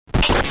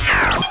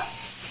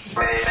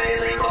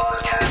Ladies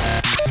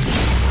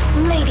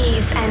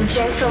and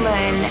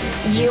gentlemen,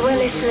 you are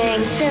listening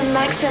to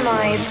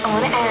Maxximize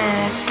On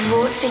Air,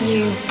 brought to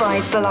you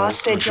by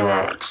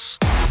Blasterjaxx.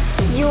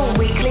 Your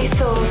weekly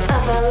source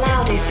of the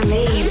loudest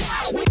leads,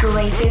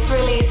 greatest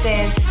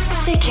releases,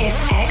 sickest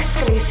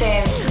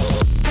exclusives,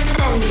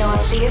 and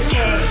nastiest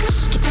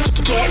kicks.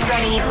 Get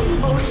ready,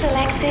 all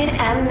selected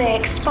and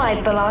mixed by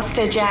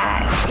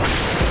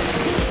Blasterjaxx.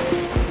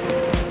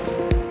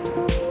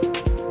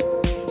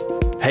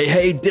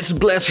 Hey, this is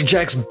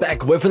Blasterjaxx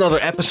back with another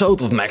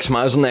episode of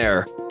Maxximize On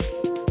Air.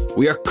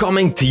 We are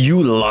coming to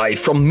you live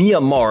from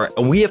Myanmar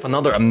and we have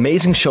another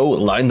amazing show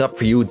lined up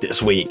for you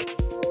this week.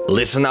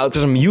 Listen out to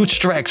some huge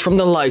tracks from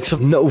the likes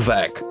of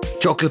Novak,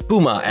 Chocolate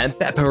Puma and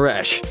Pepper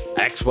Rash,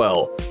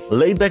 Axwell,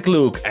 Laidback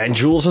Luke and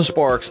Jules and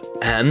Sparks,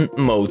 and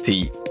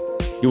Moti.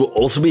 You will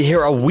also be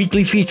here our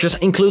weekly features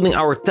including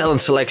our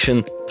talent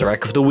selection,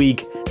 track of the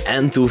week,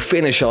 and to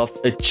finish off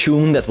a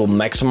tune that will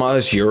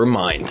maximize your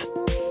mind.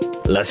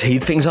 Let's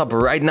heat things up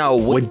right now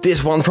with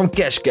this one from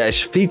Cash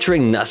Cash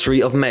featuring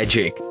Nasri of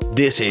Magic.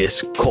 This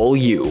is Call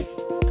You.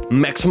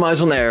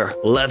 Maxximize On Air,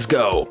 let's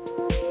go.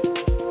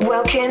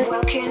 Welcome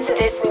to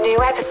this new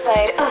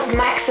episode of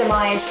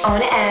Maxximize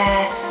On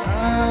Air.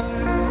 I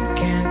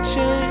can't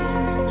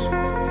change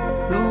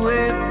the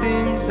way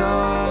things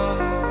are,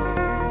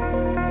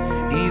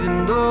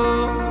 even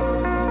though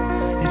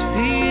it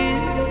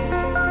feels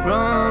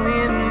wrong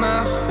in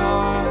my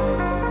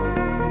heart,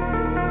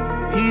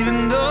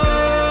 even though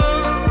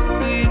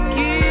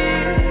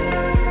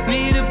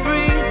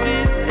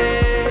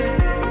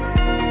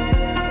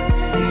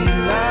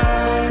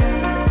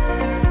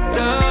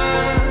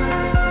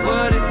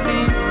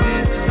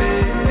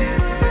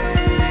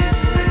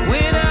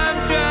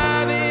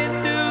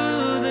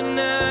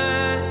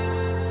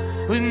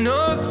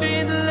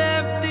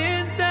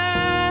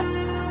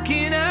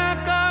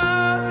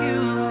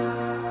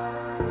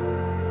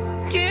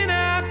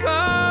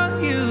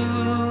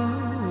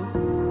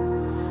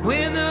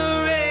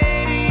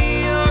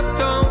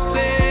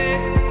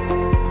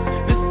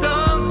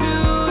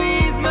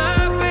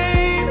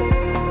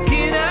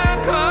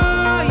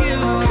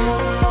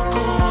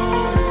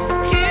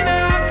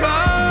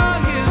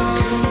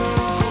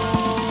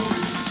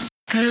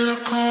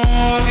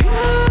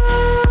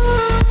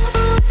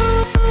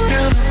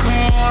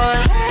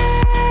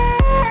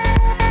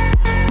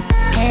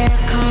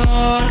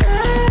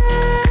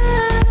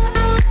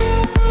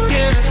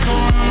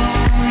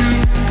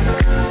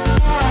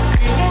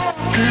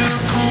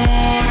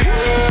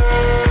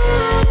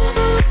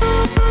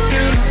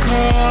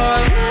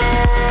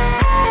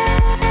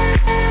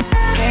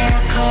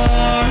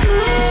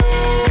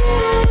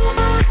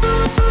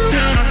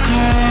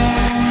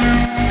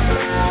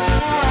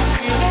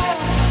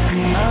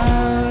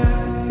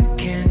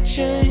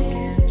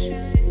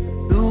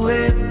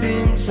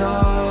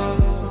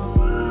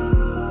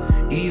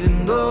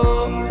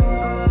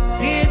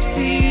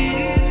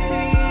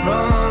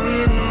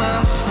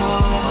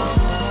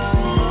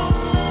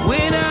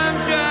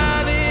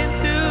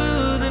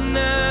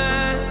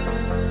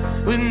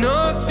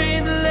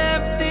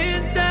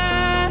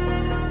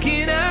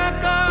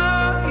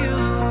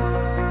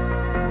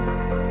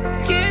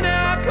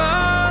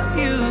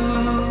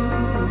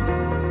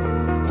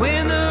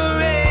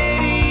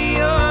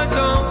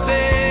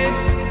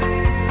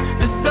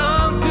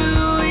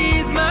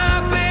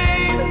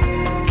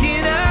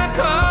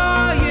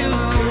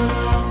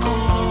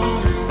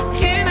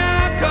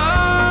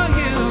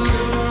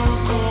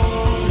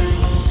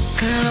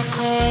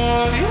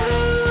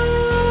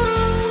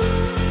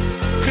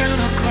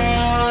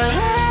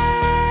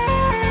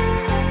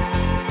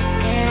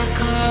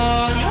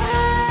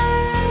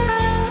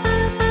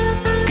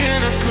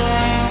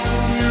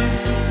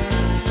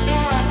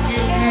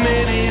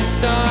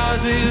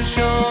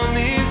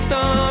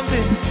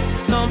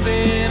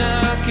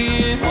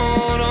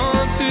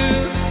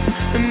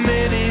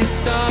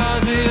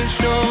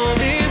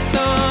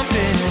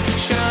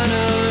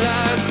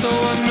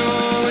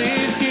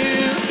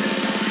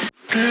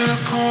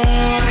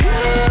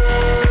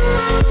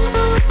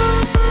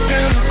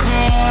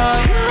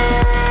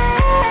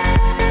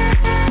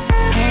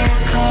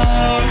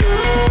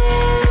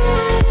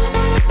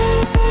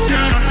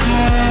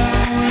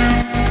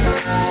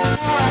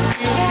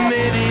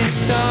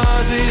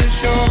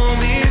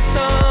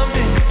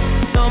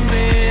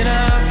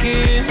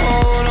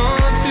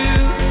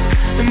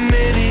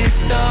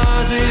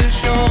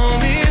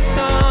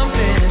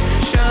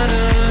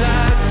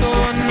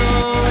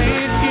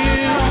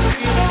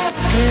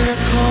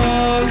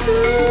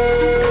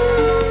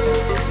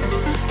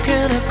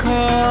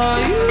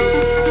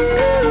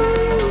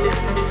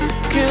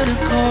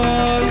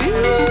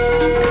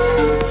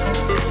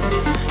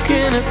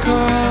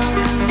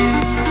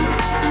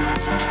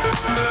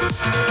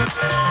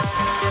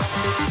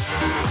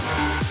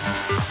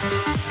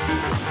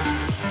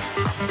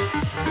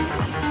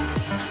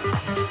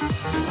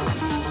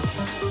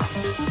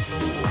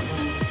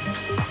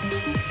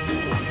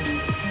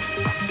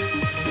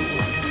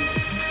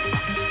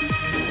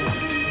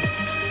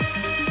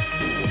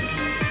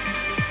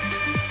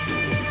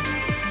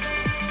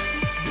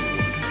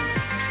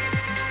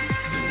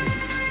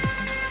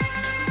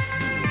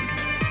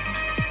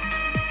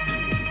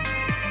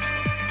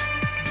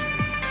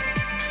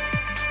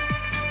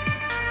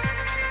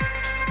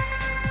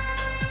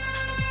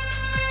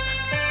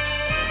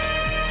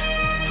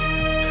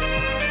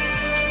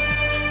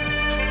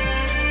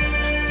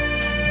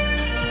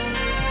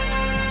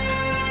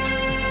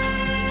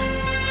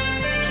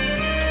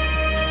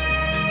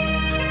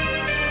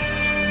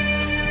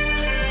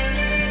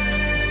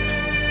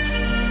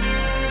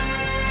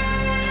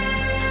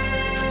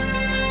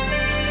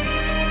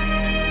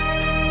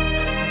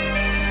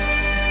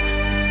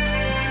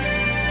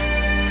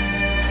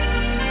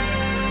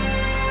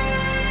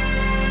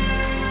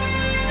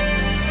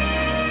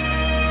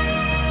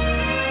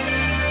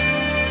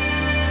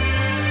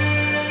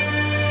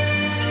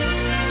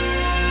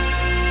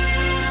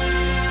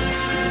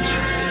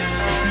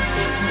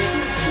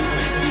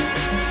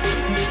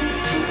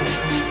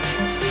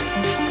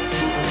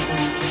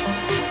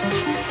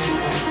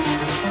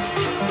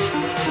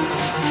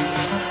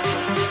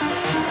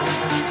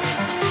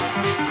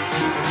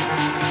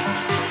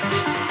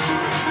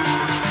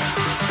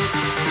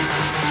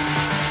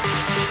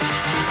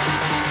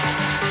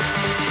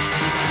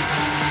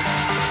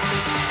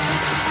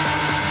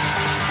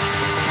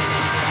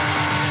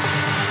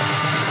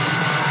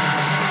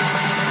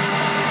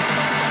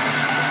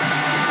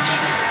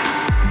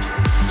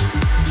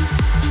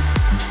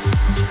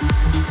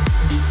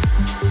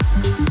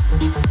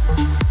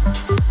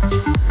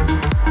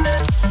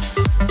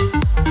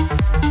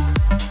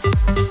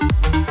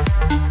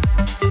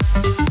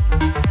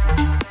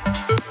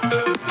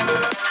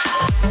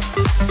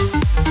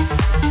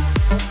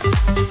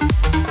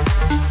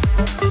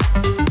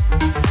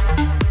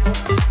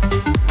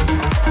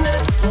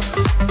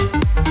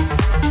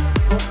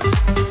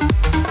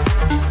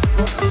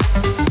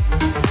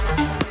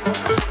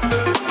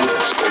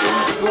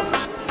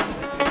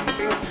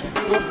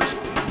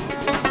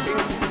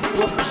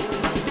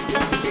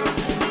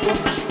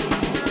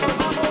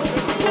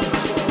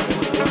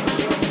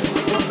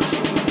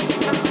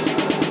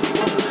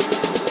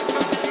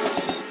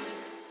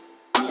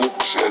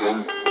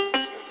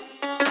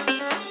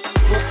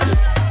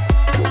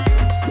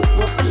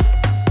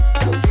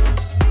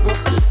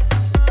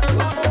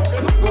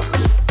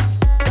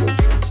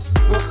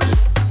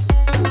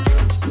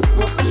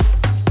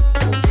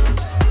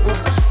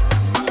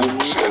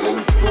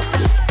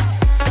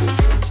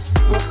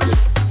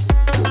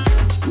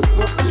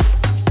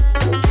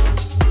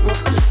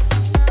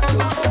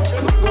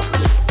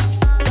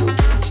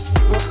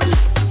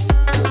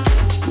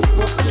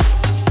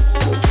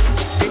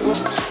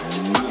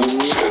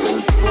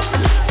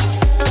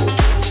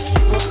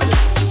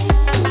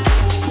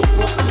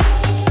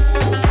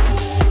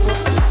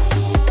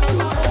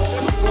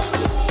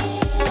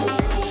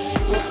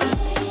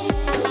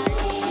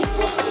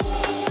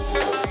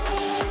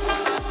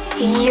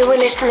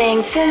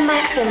listening to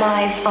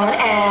Maxximize On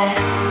Air.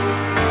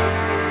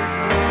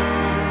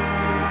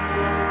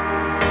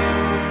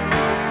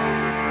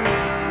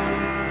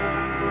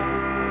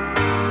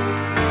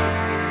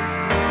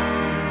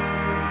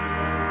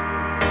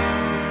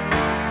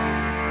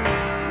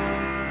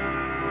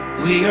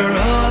 We are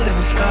all in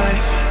this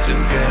life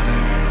together.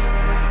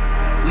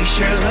 We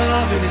share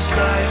love in this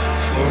life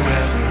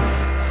forever.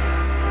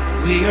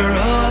 We are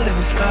all in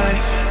this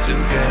life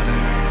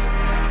together.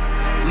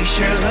 We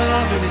share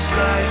love in this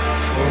life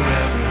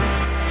forever.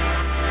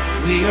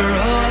 We are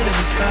all in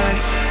this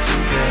life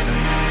together.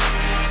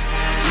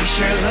 We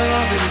share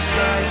love in this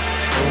life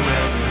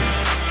forever.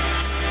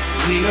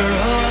 We are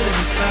all in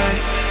this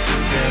life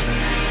together.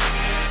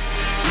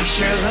 We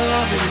share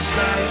love in this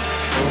life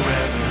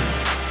forever.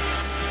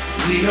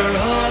 We are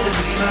all in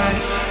this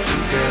life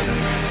together.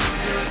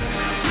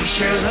 We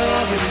share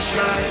love in this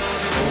life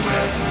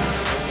forever.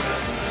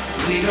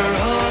 We are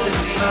all in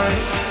this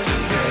life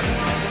together.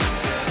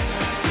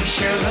 We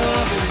share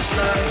love in this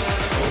life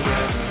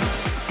forever.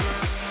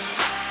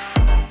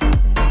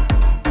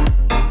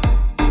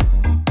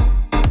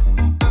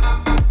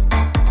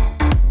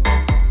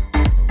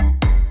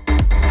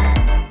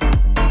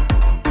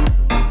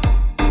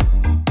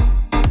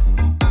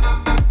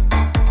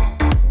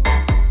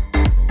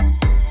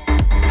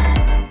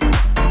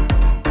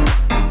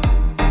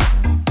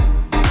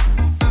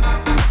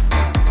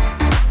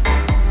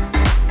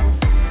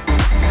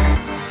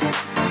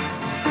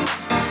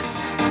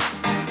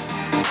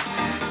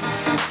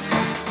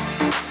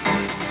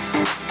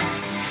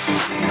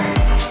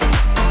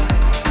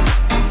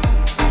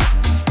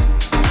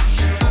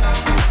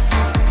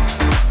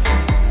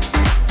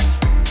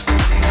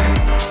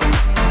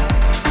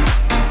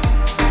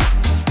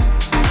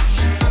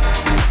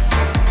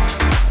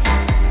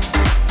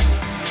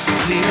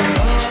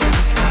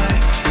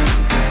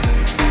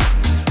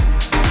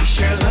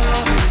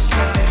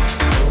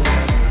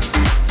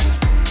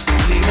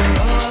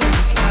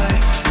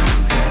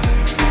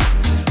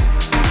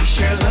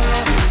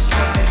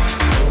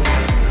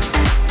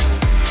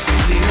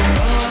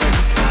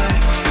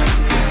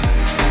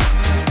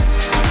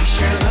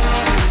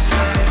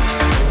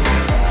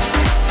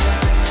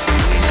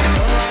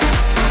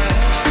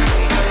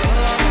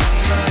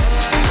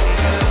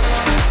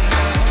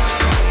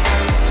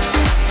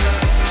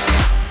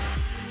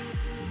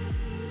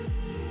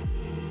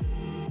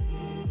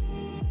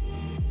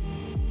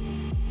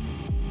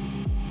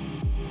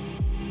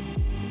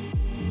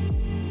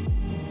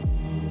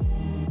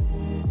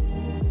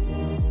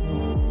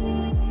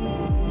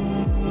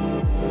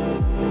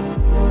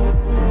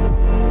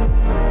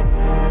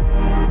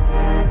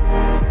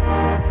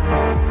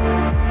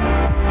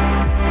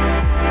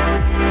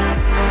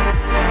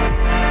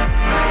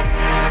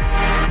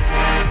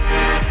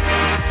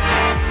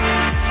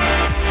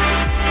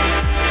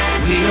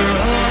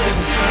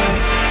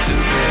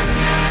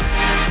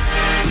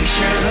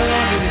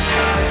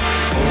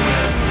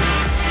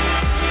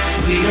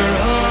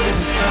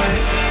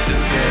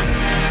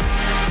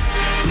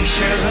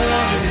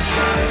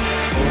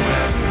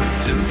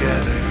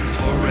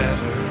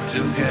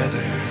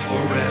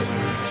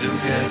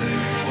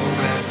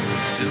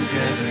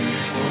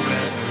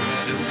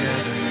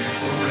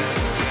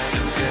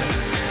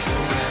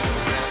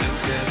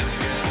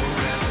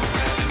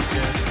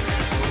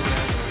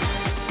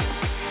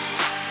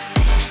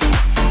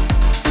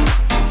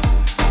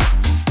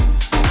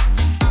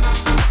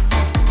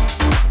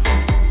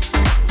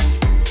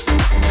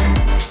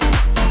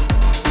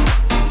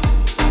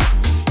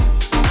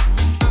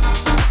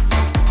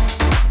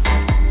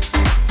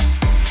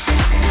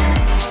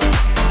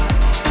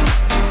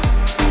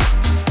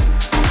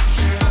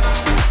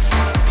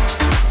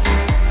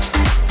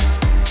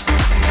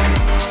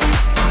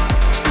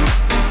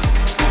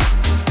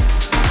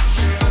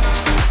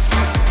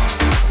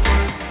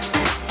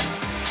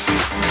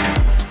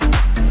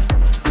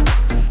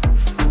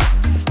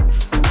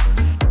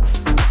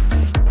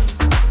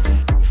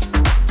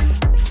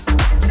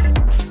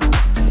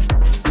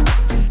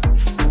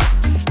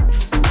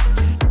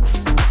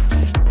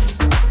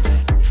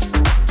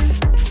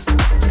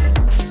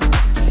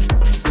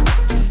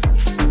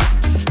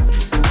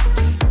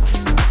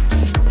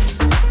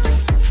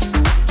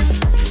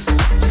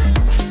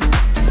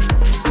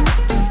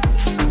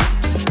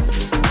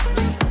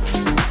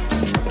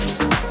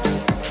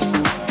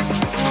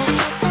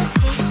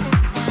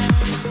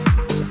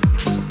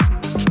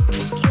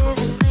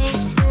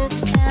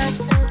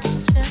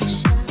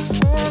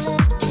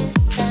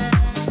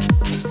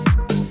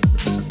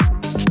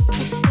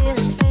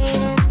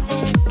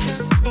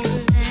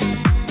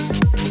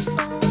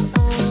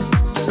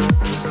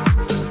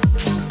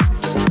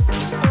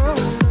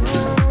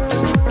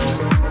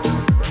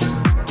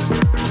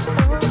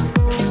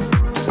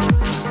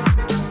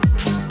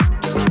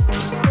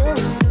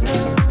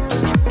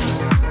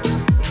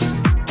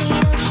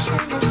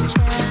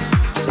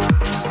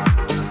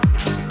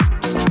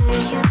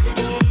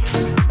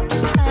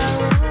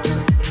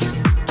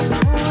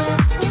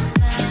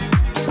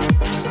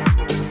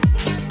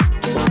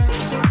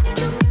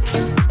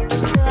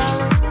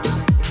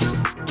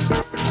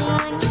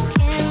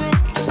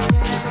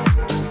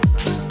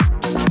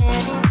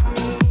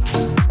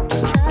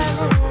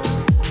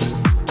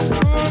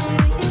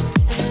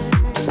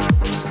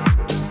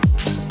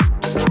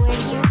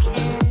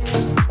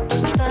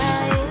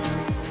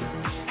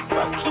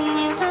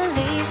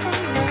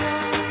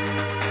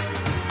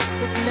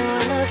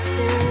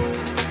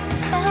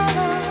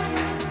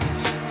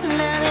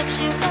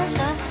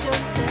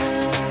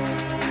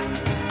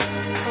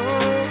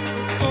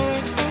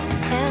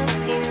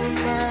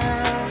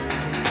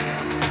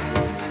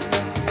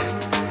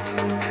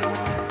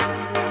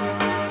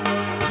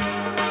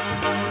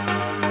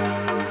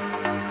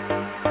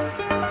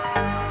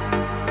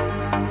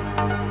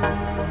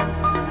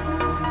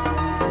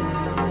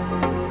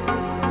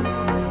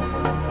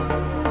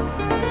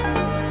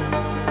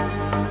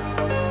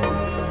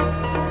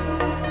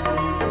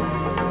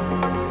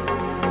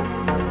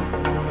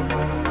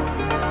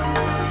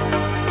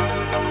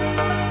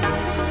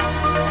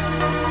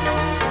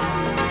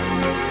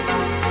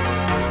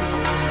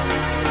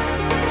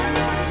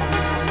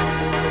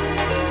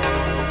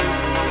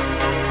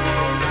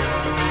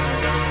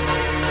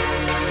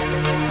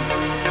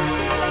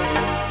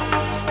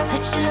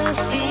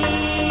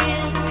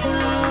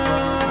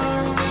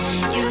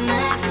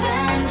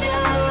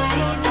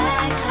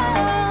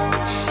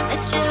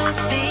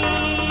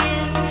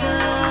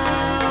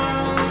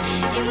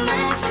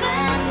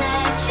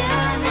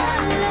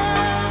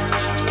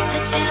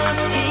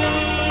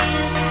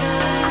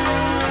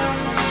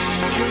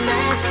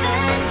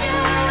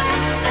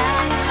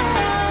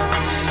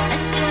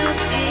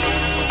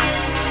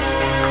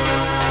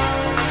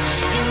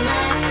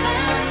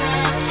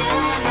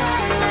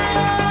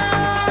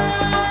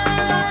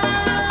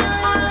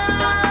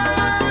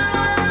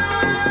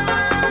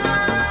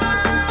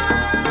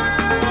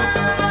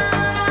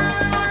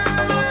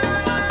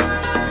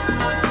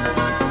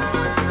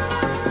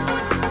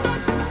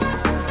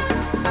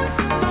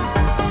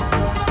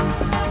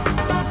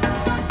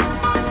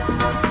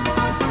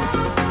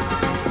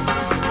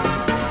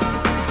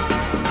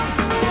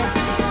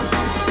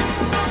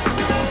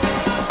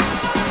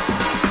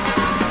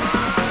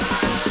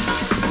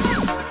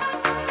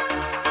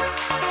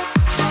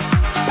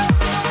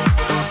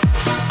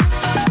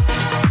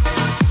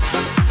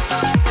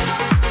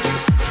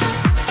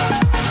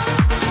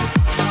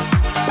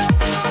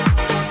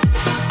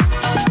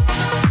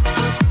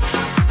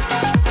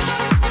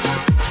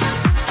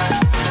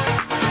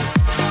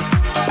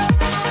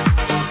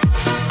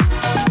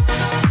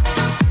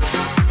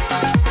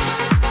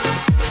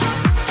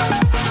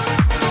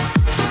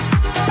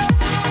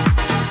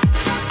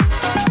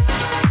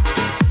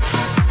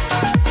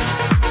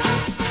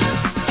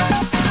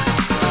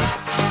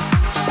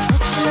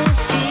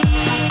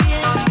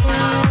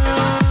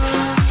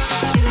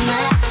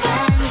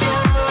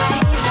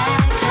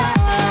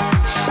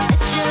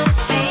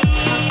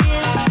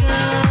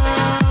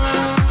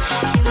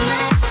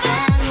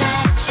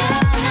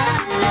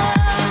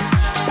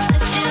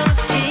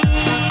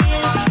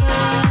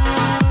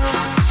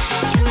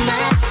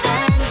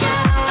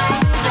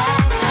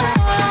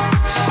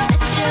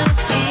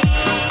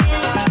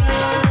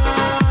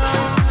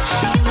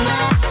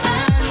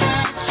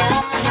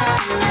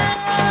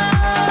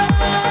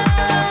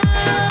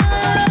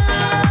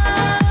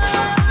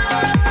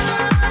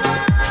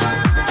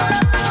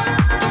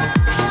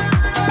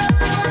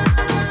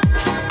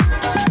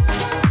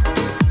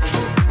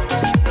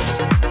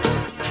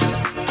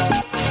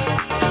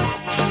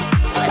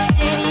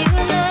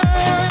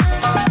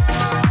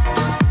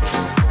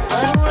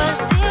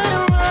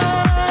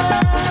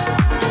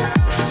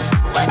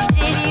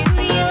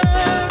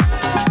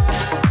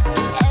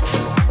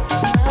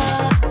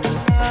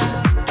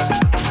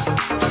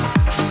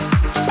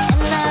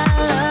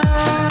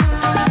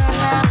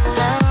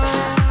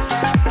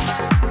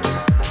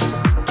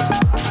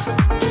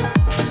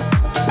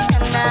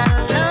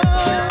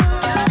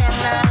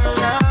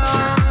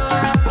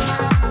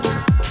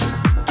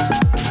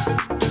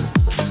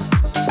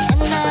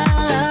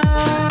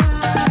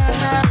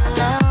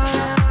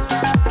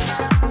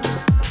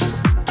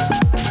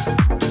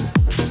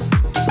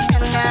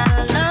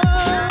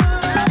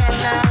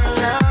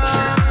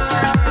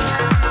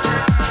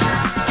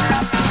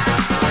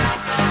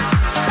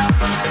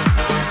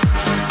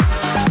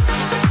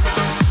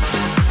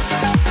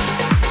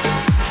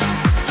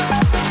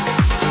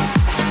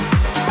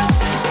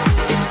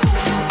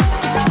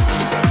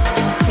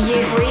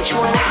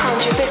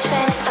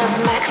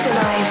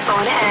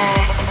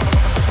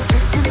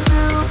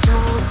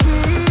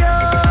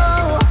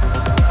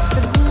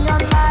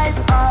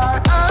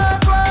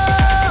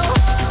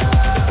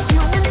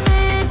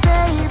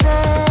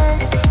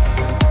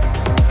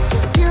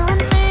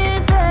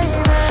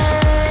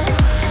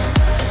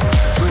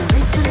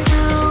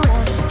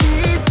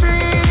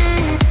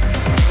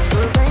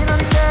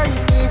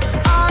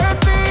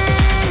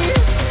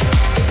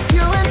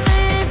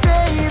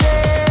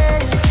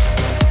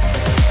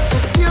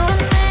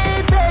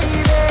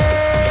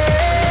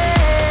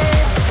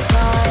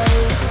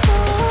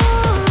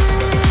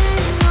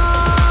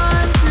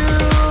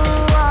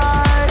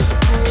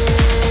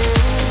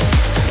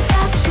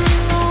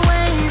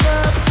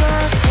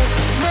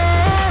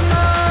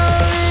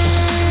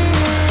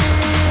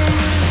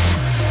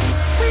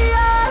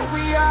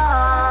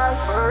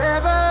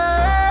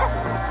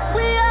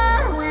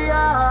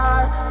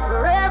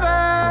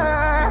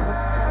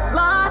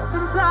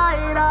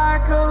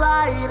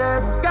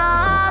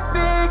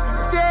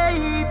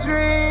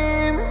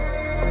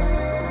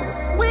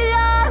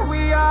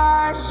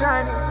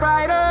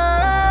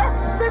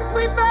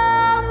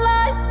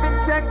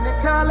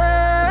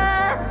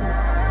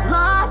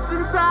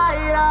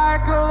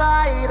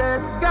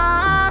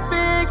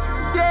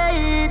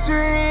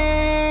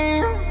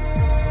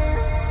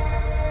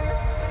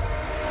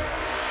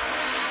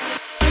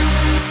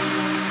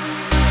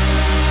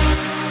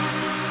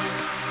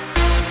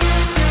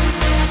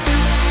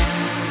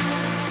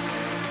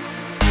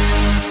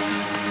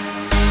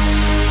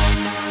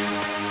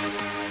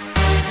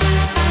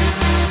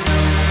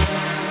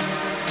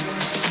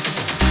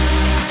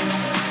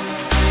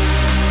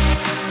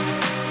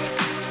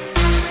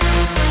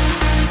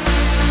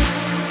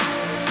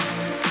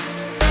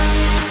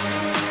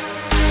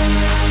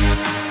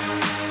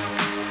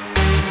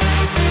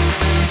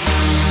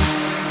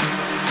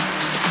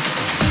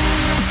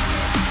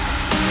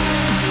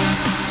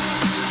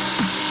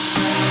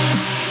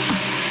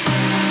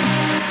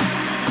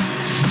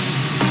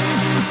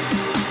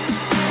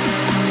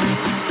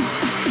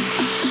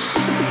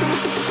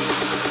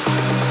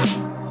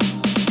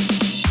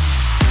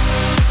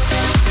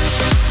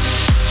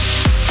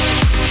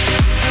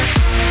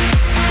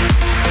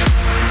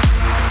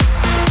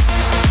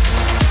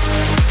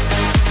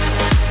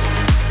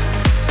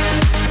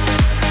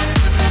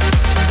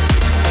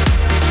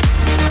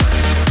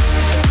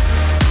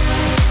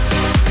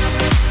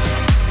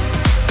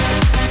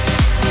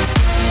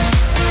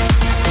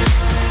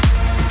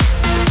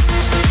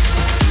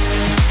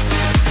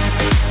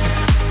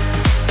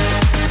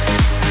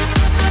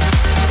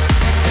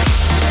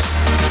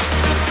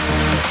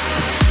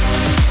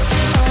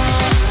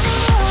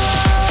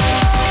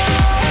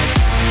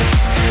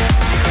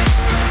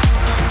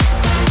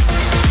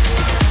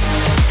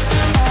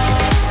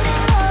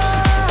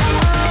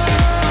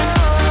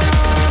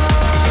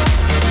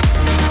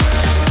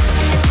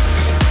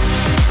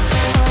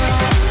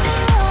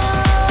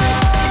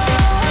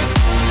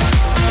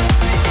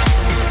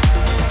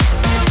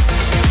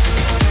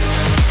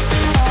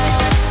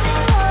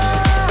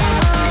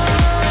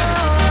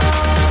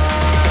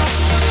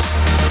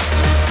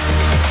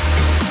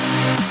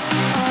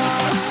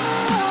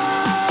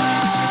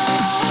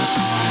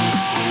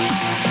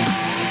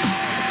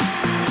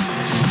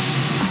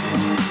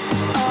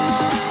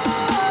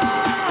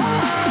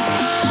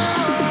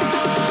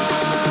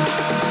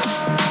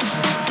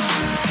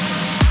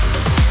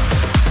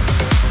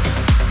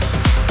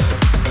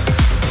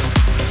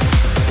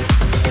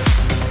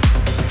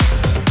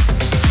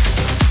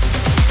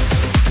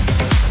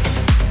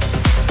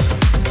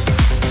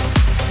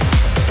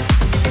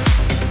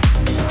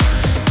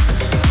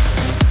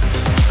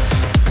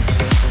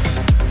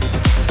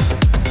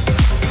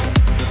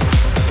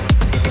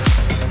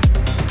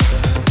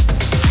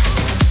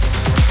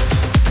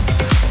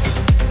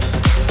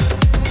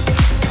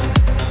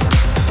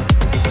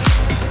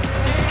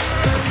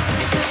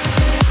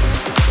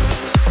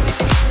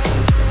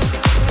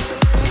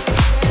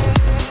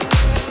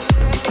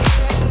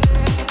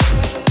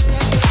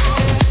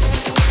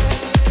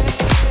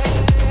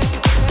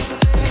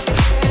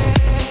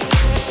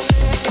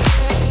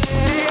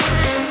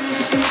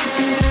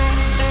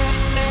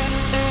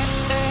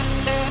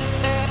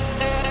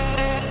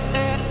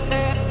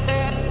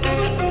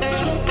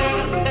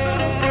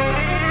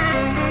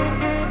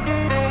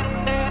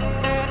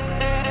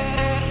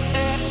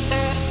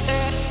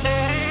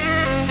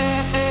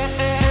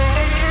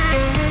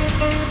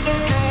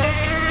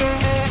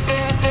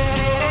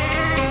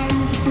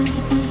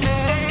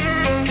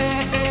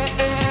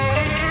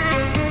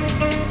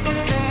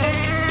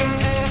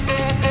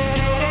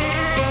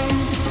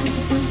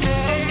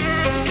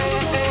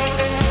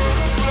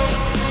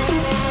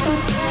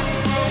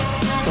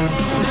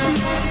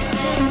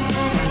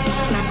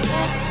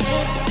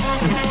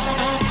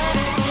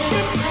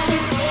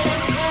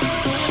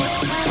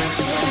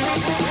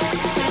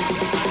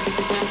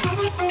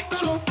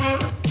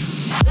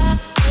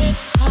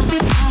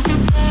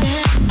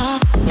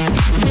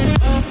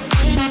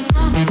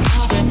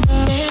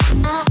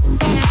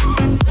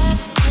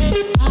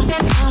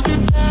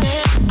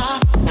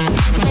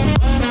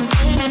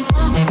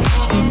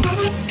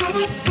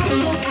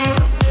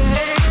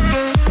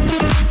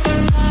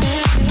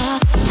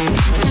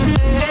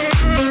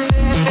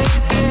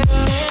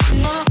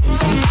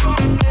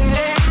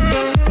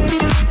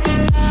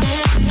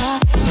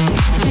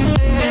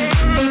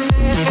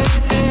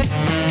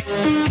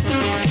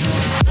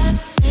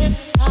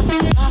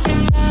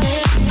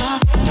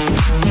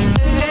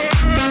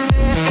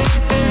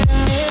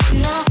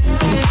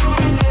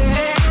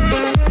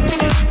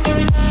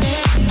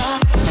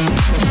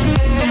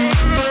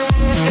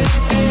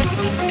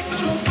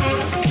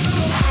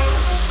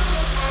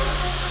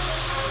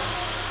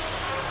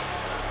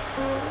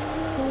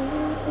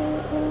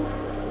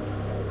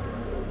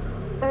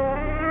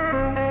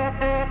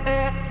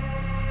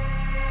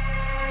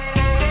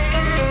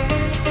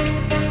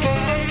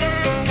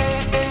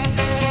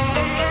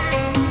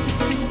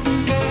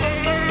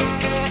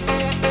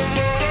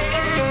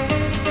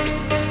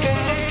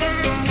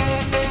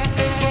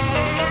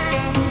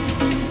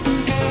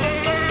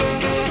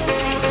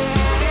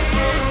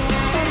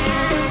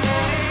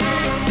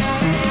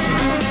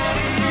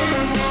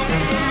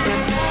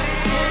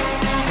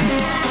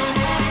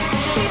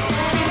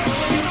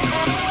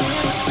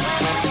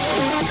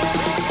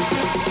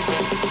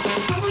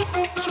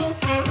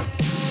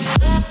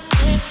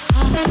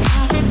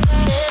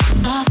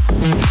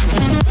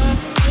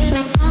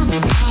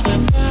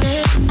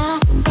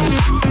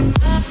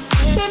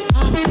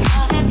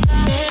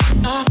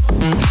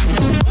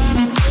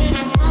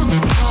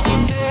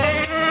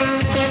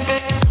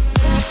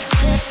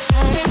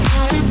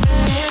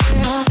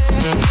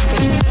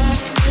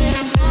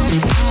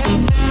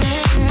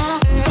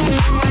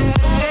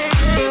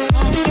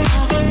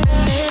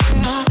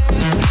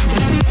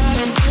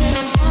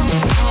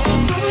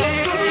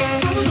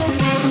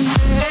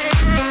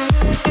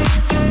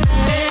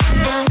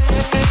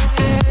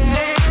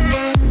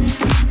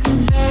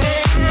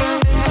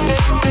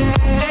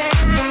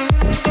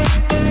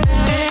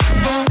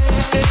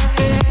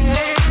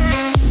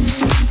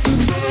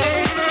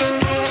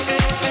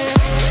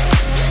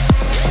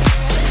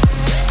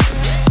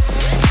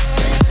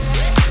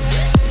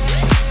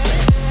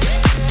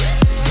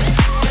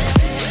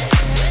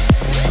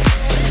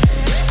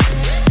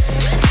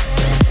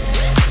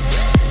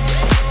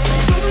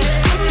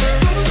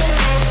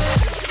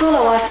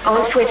 us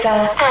on Twitter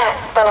at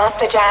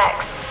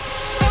Blasterjaxx.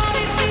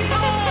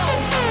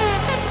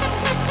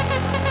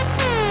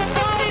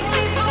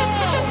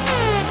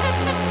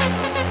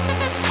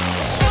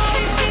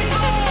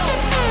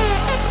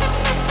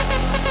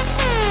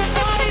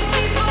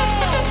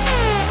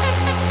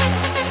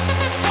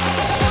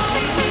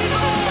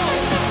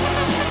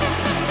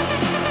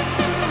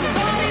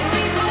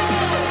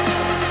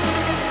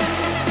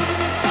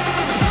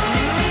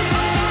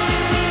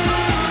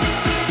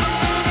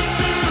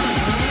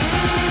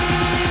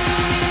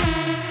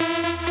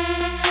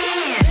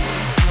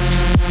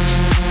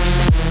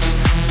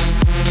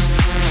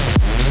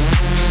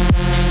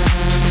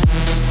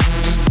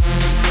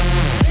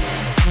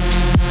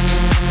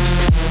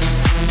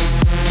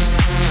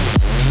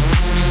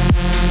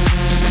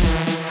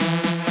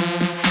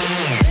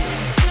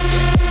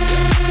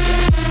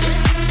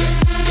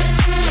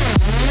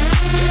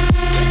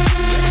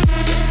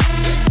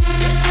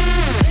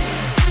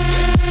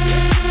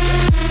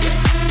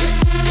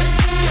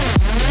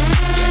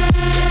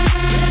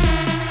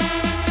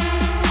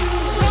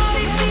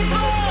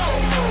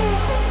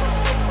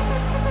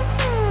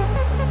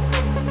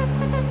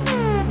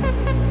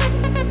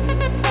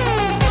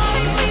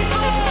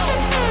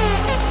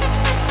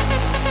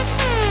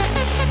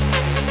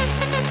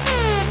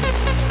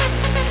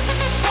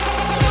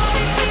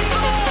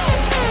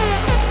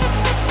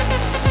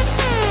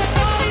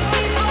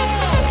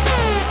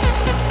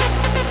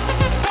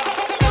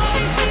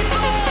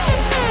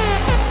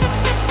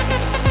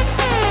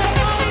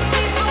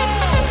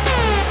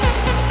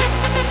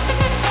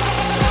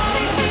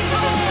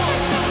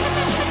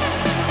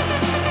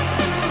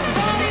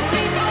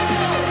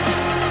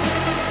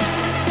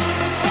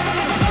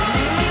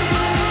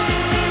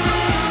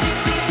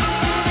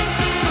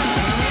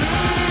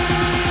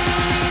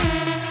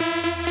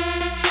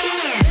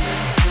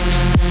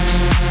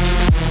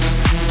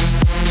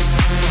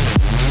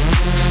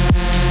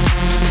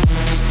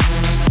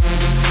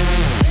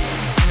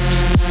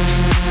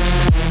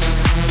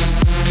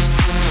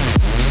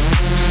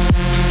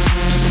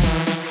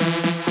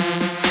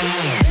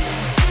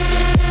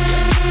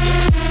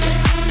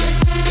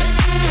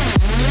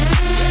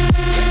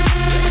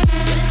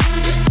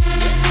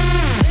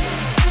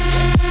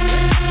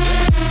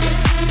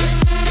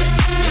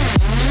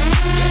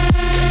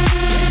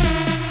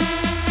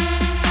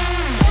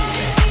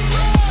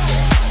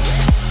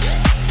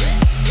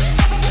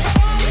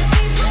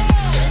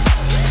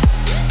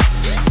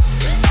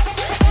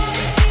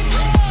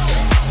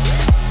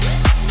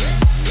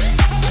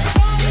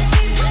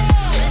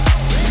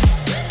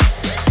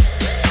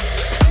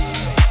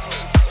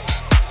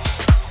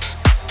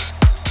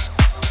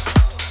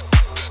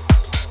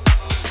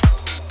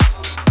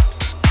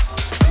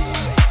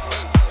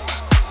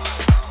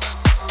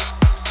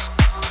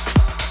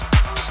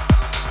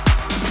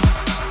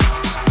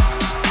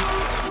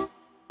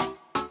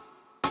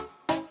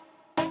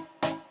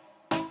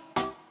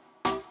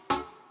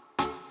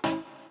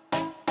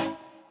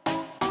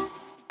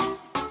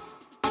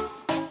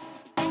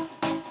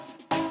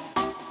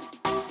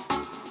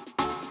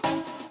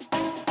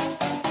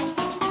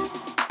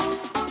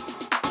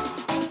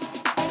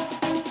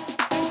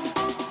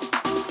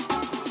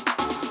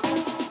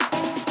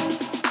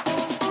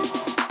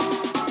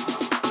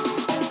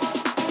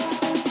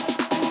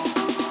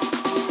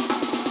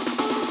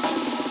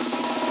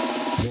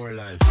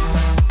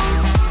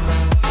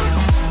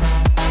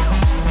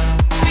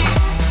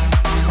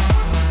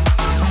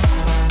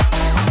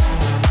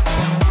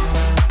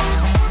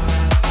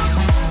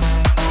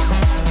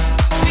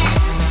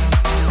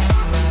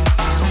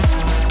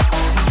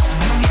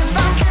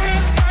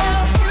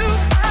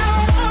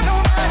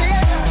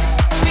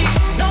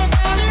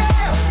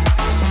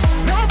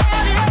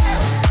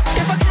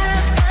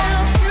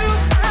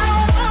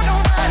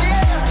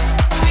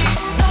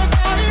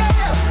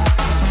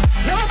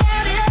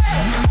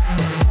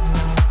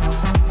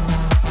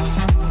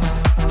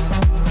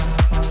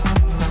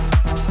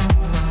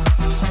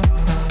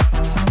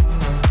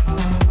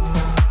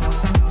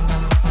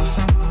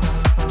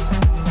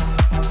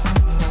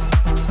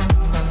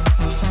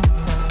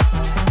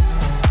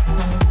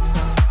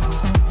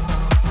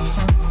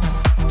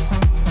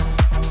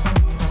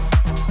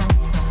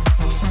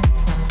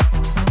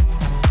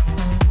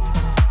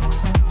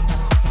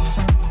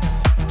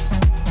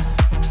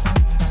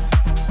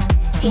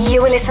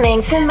 You are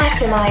listening to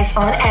Maxximize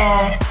On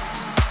Air.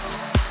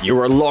 You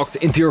are locked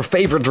into your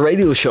favorite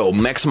radio show,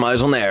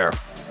 Maxximize On Air.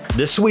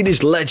 The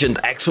Swedish legend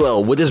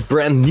Axwell with his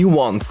brand new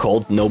one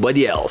called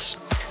Nobody Else.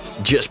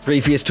 Just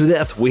previous to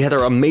that, we had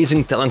our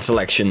amazing talent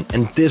selection,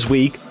 and this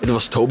week it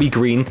was Toby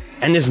Green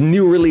and his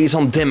new release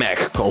on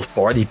Dimac called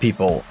Party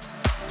People.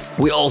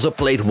 We also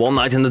played One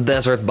Night in the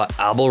Desert by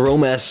Abel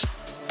Romes,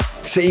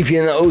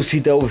 Xavier and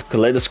Osito with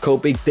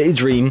Kaleidoscopic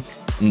Daydream,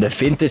 and the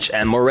vintage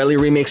and Morelli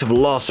remix of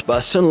Lost by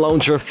Sun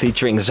Lounger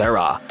featuring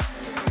Zara.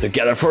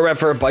 Together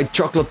Forever by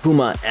Chocolate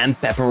Puma and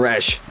Pepper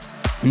Rash.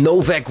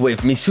 Novak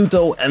with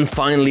Misuto, and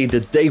finally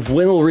the Dave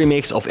Winnell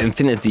remix of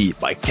Infinity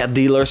by Cat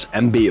Dealers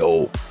and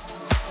B.O.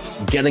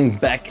 getting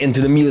back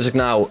into the music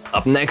now.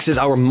 Up next is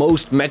our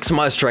most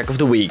maximized track of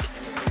the week.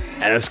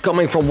 And it's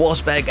coming from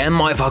Wasbag and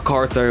Maiva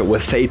Carter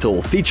with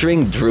Fatal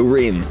featuring Drew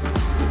Reen.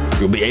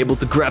 You'll be able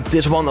to grab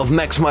this one of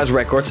Maxximize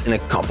Records in a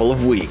couple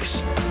of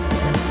weeks.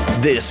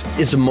 This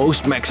is the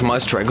most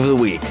maximized track of the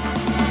week.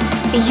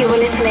 You are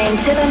listening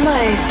to the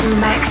most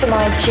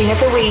maximized tune of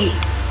the week.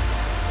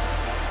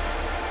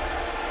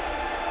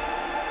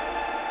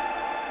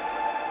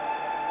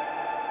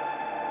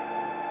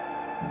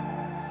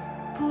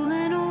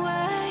 Pulling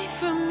away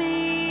from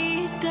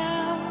me,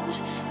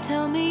 doubt.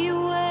 Tell me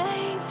you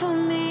wait for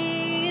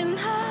me, and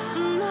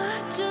I'm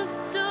not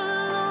just a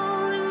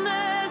lonely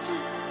measure,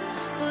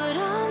 but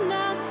I'm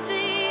not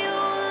the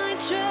only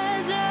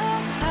treasure.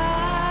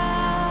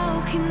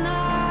 How can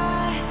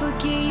I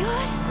forget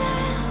your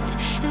scent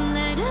and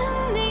let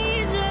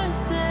amnesia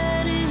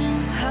set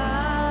in?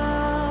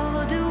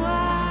 How do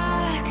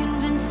I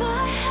convince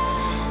my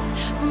hands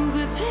from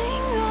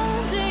gripping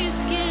onto your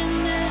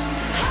skin? And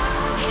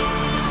how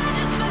can I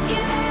just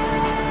forget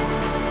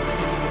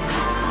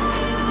how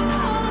you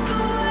walk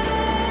away?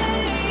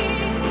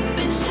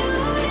 Been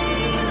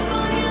shooting up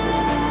on your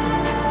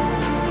love.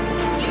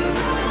 You're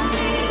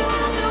running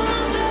out through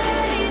my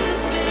veins,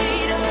 it's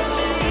fatal.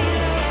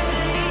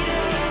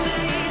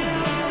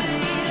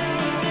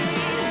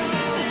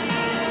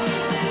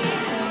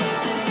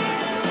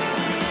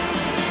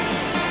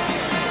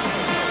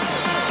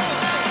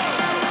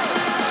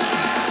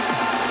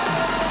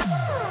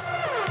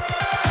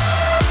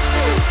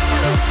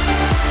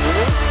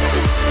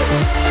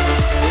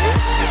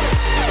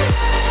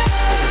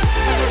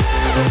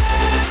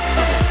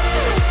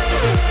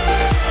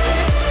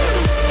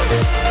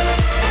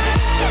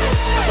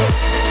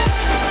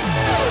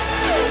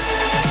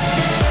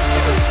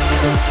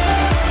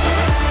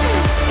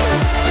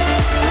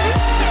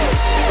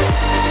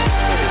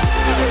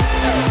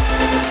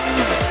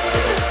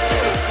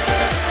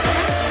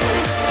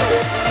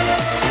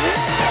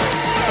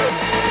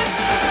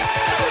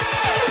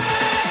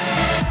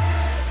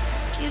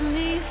 Give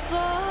me a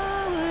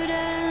forward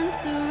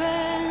answer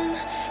and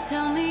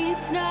tell me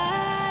it's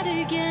not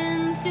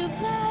against your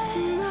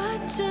plan.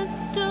 Not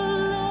just a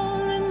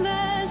lonely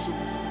measure,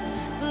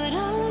 but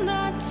I'm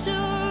not your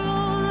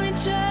only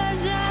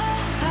treasure.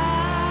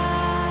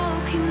 How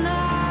can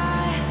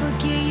I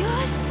forget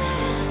your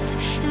scent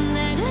and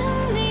let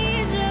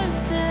amnesia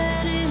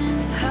set in?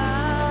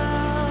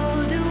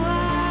 How do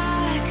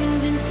I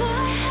convince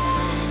my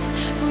hands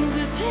from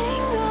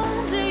gripping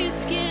onto your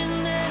skin?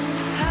 And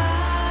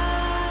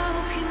how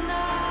can I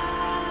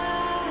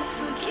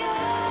forget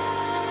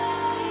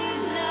you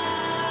now?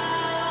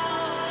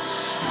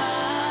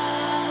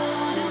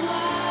 How do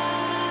I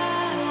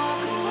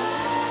walk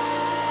away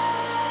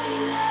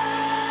now?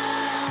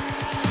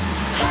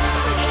 How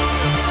can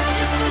I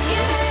just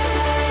forget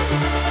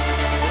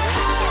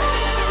how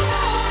you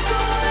walk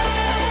away?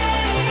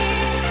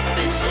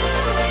 Been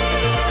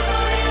shooting up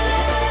on your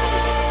love.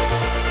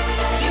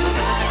 You're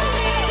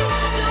running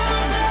out through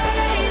my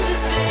veins,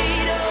 it's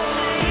fatal.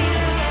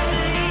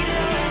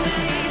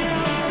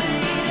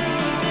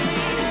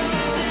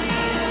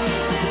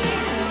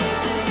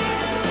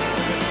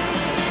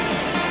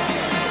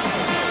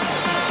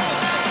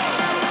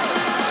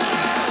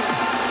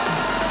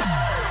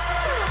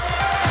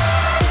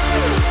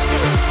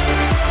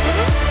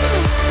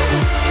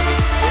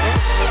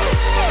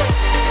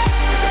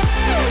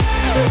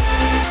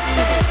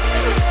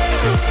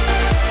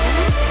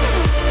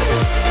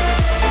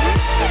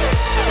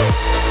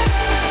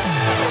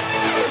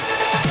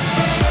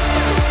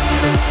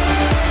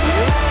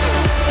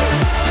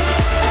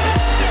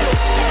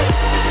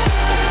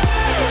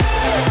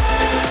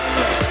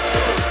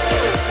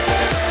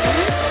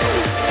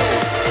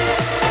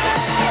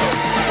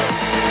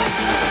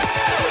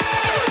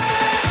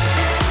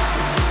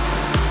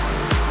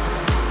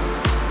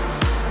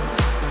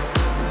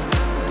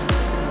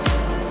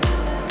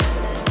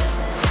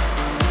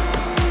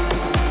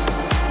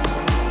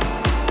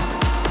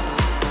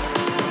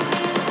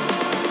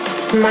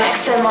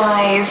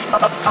 Maxximize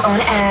On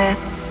Air.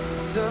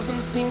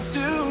 Doesn't seem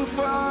too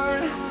far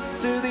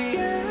to the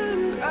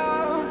end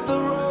of the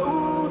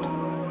road.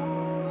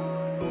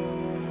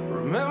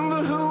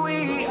 Remember who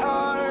we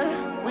are,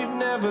 we've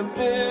never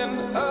been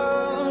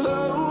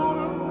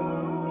alone.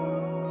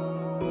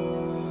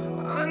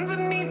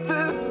 Underneath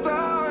the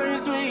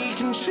stars we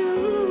can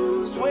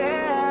choose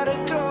where to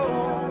go.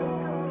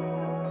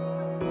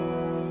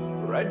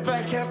 Right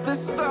back at the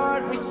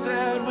start we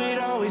said we'd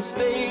always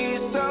stay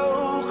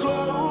so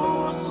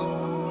close.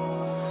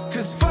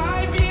 'Cause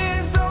 5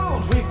 years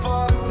old we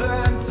fought the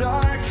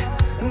dark,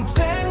 and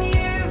 10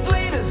 years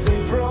later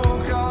they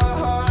broke our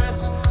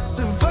hearts.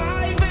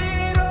 Survive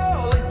it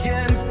all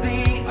against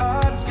the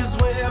odds, 'cause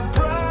we're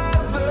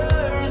brothers.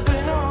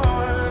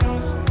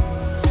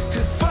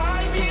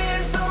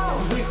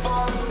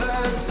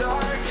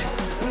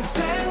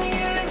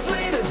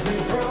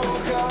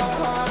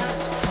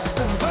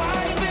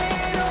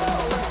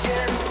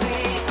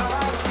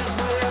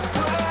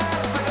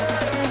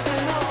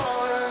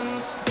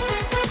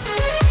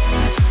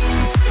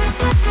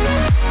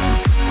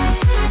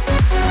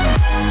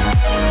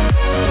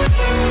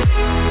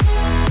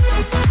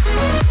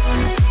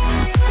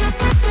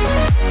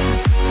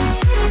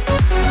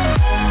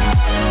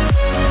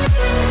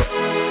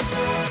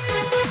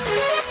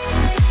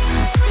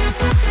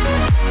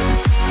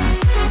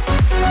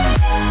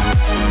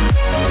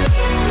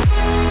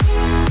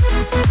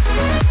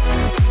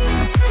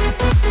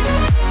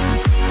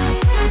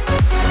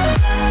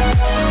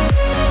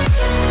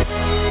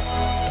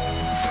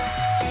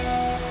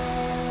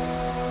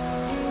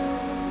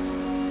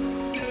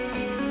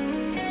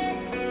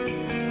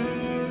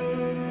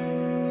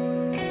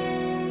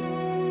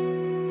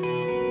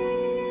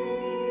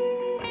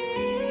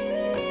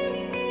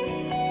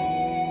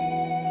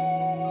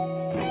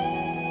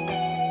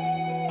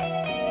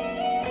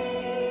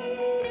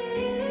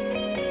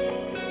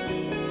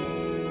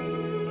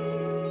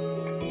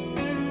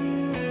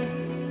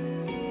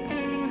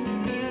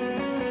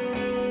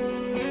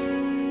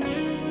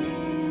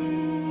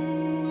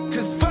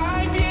 'Cause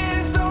 5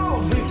 years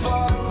old we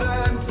fought the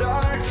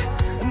dark,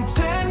 and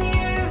 10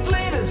 years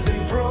later they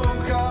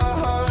broke our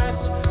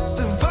hearts.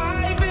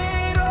 Survive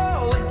it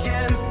all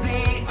against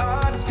the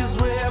odds, 'cause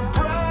we're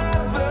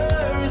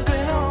brothers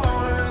in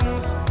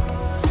arms.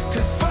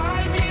 'Cause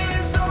 5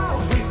 years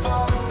old we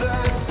fought the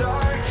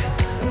dark,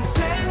 and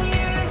 10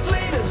 years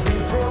later they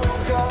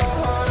broke our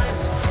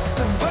hearts.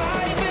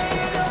 Survive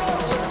it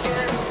all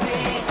against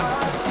the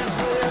odds, 'cause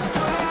we're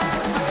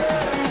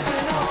brothers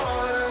in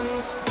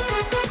arms.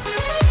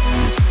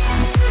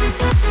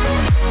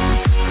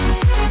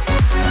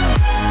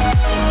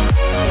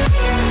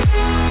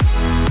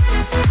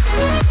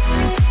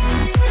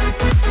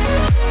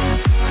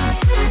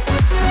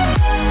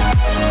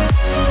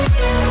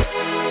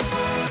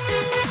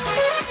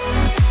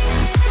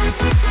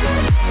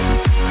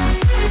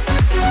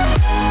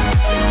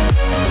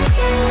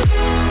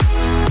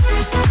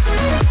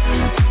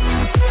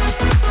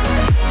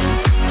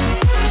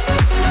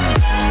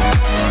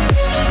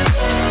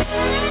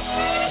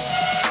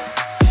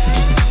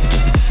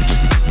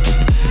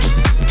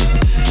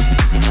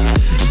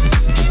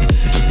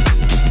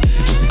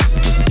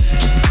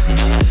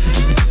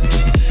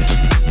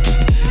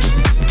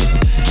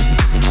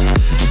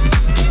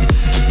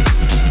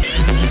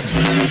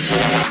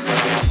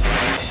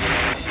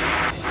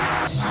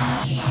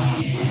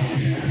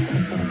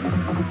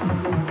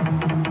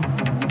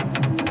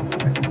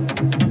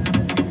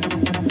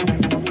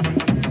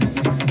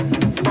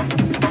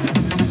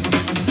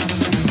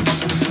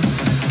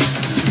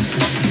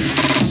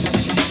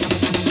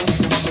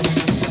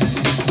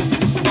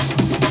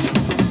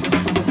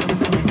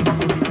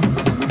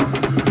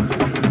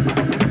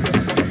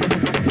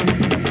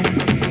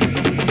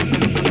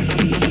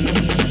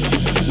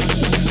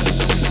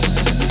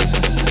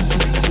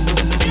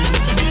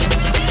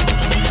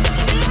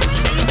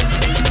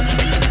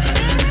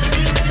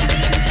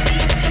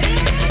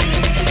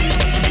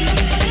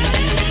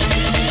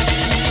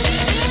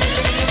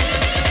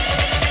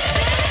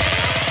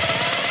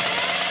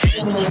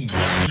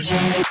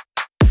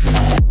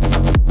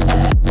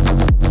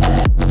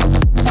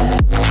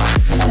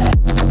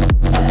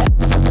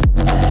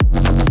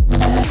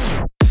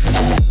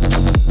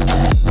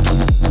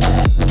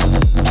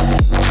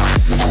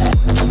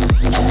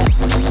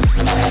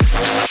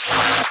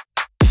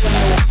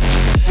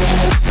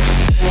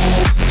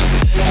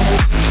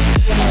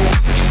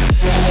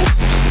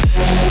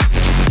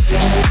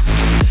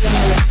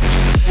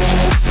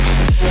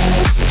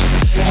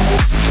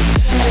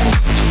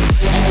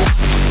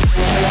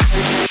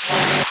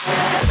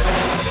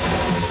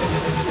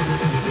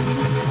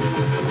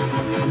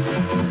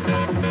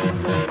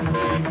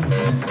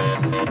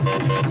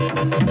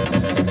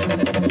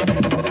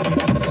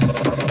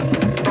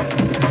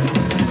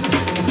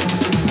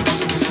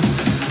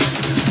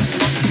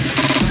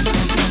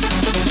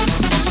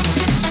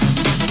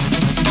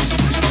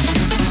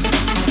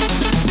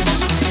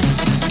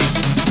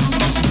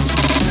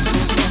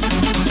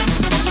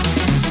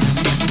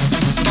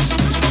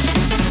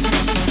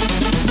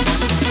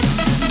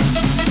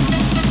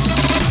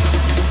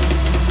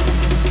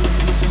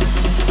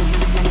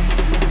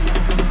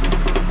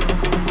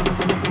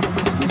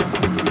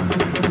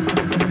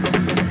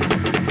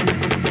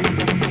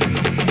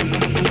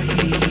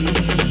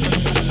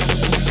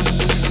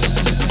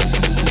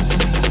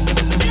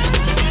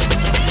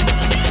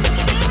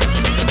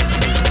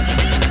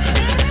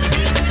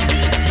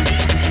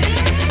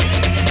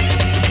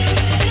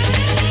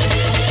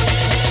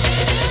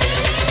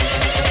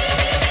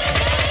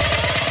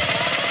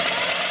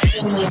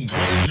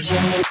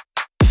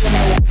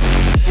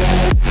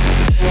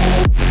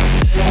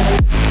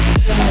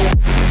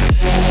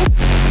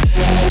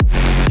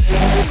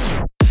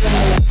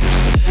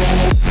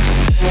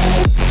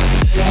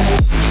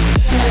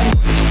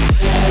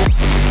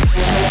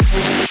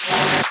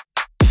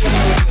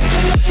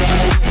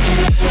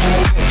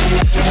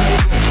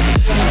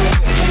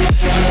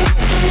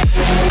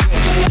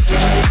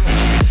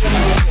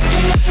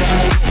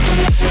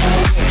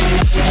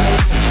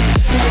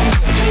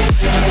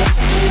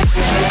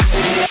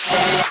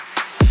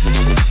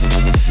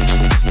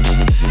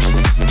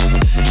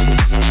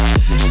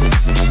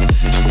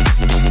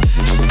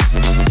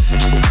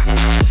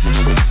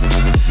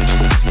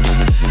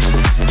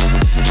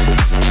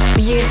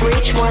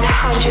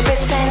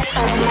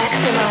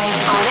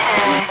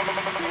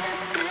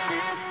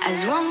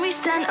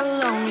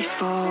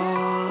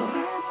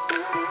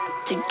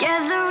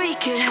 Together we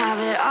could have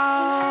it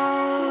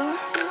all.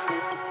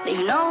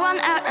 Leave no one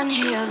out and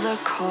hear the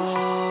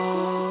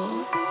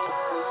call.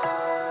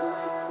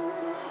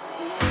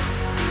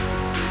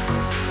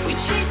 We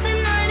chase the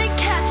night and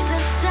catch the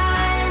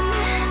sun.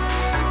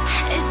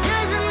 It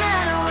doesn't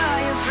matter where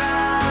you're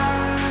from.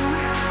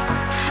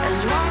 As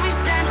long we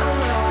stand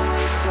alone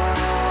we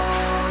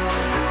fall.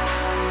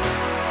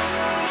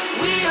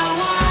 We are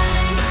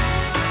one.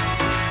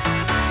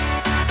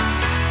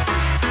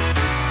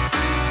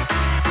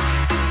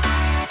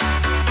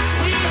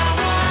 We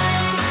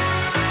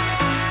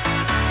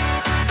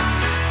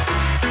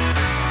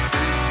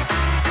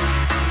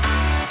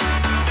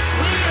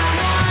are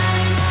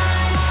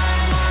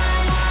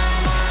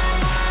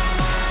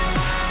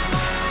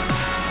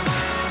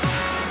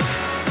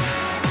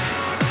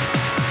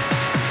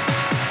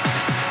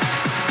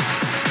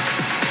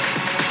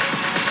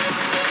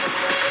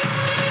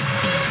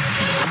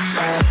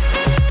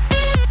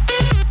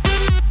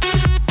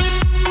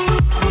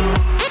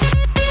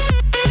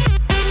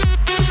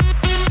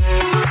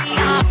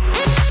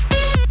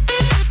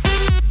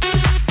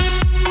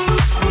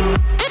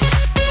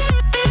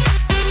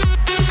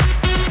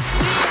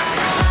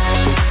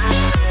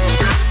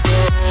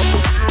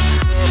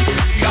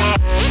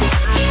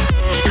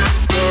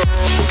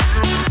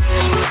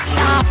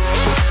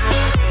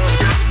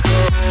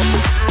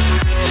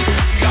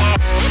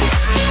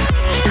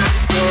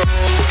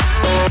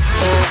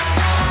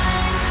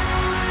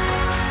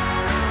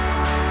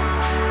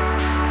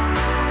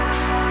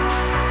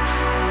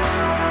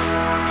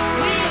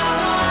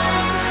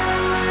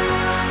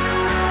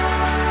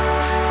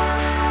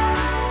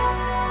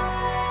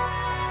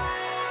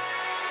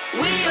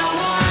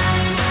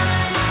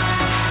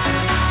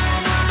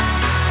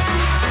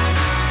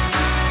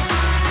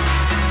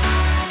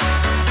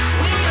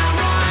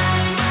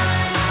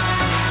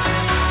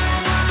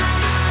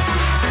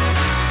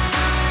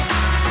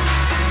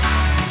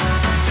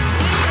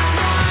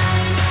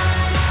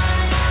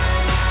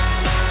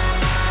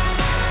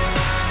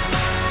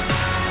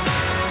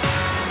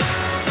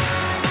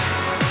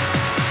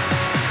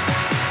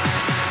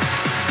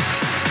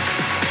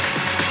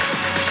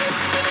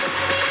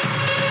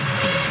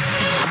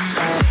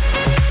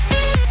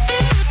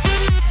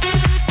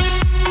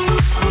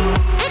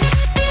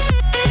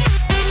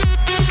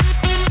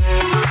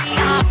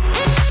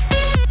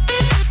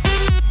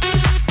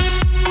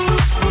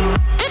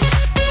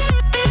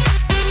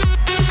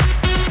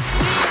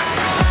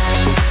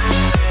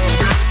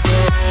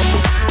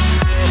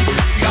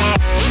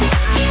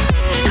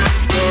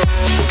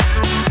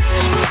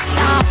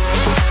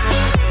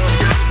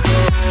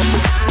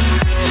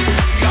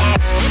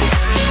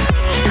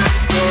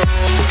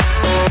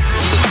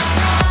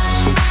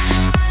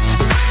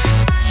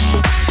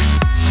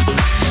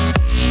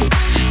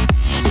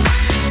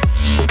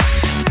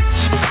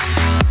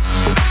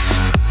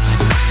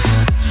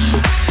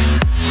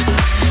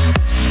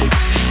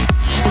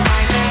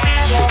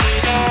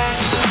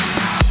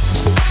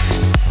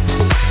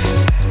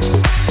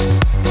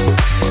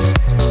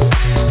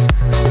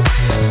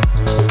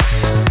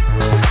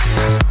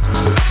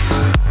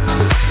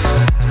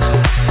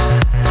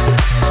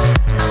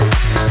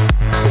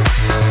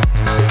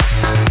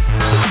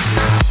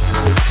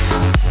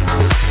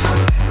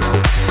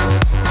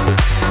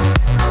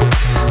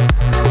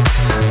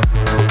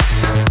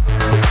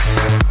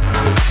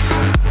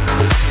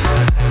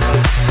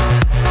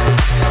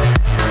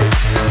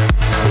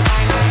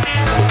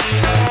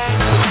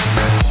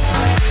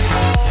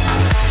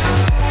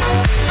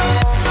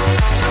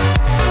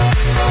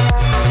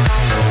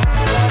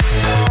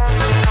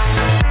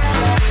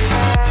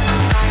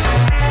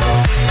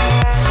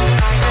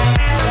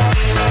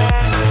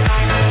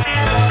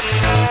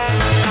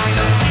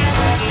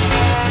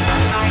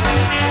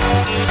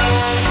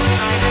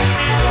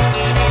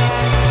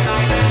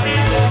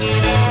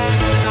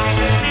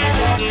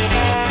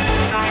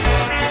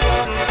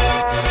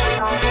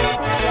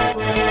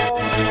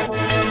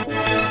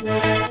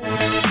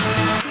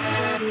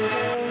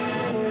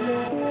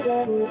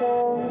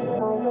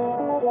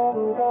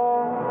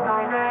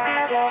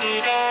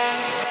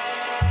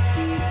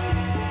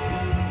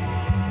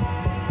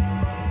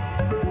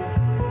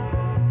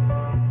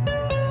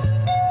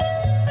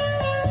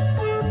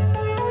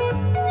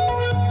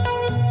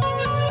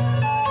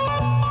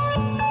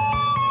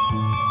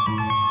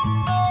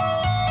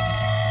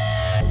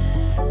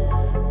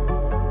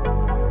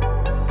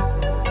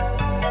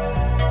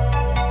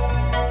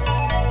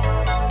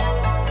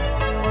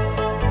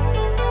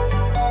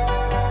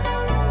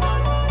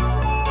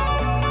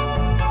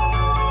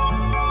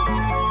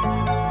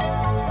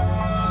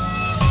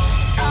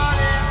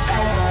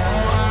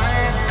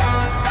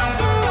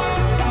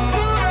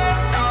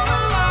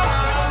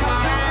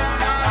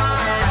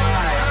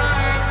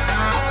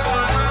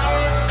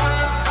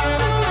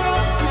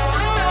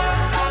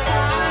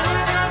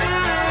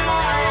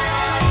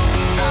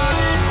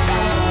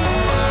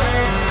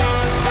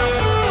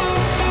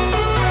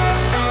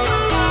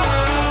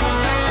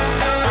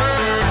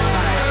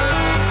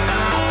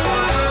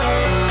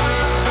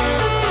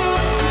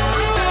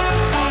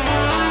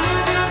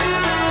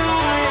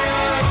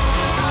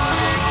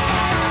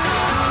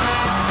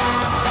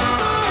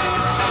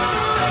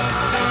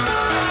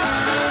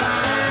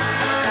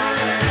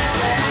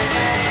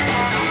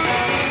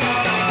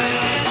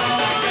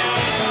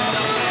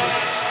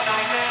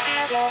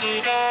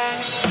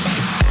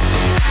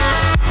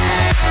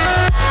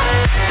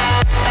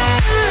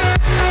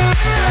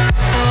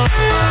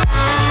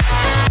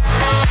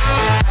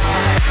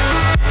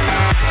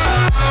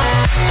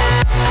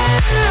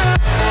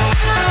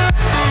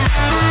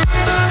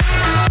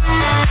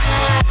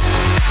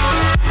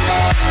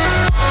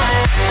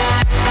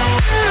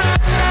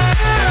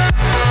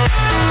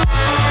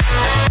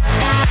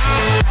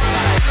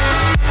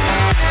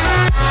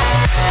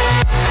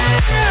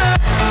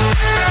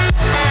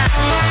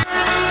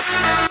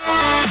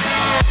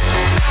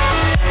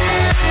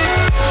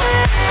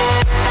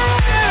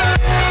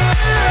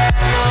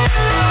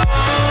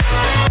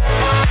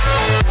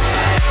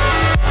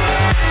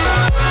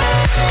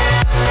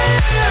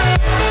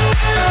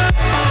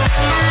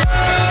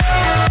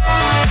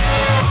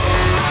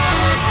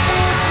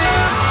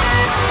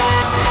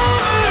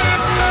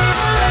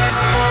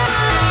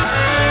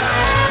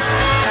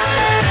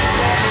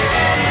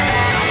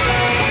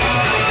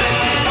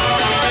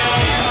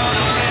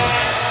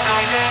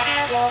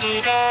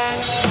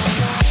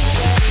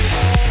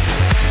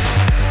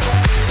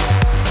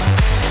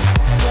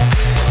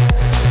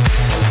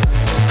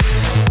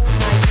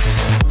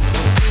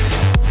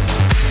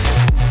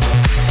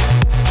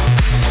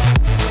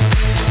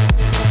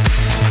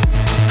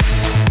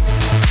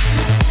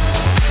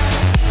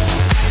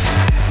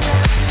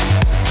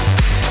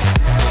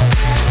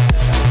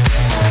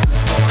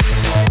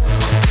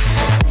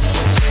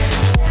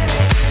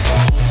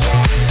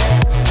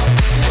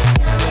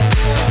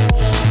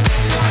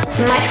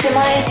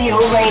your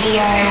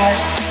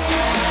radio.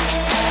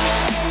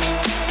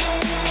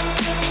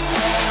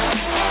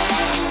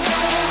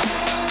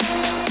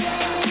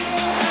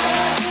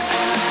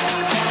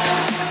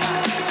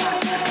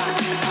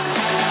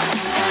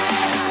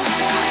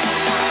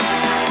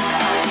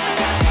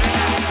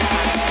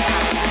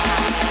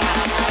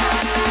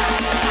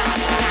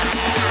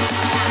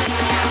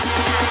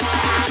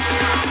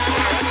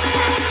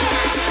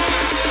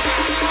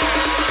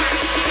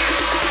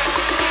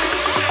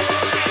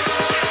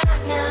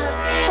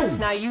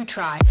 Now you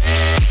try.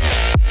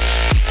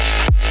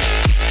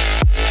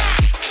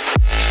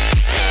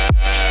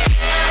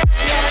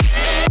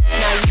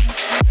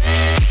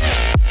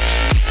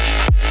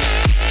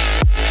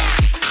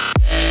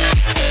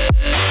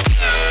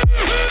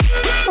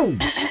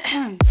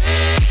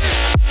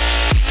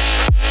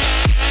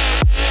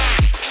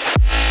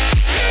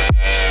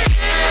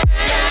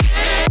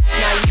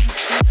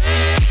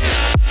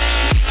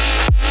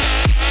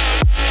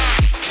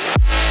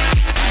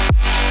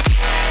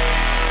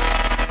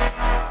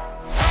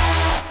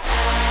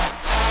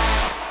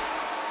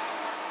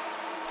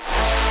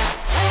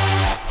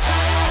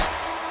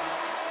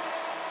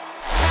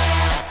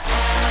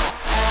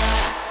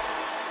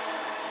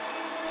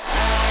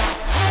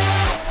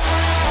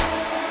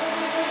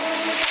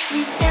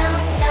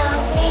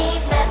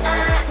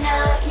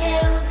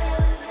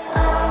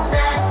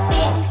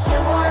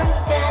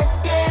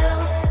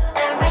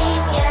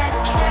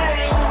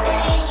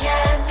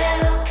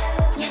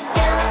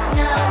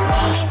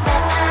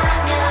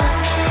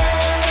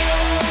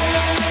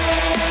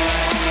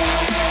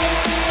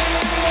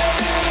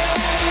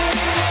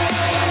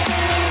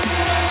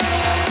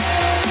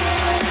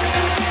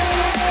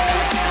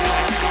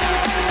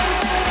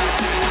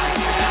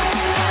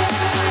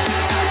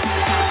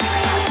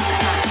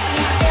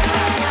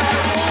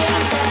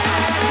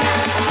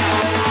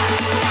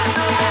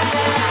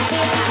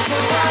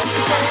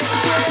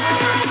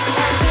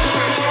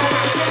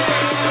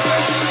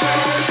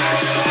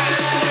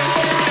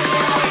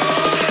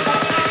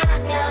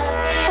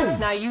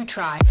 Now you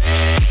try.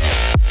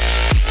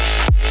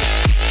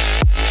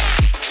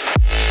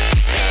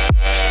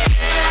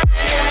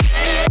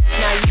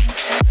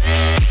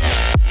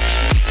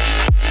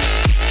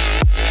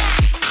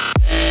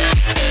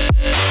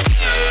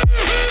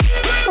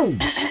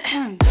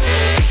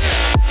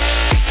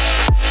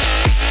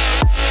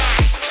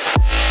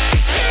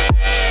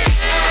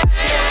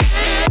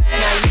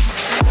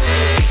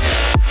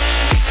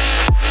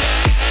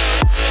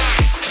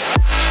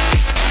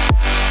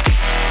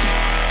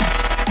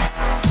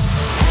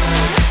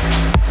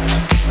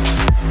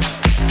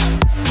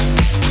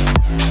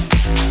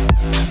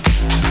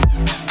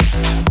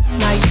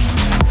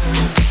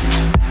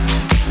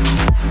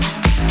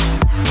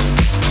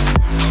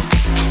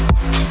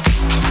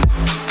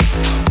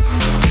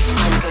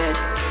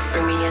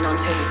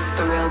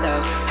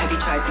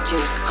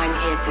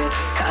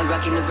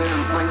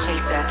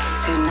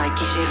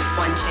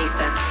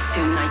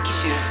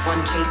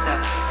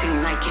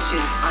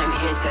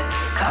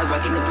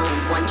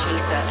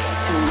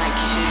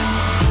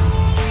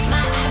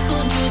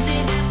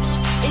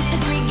 It's the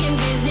freaking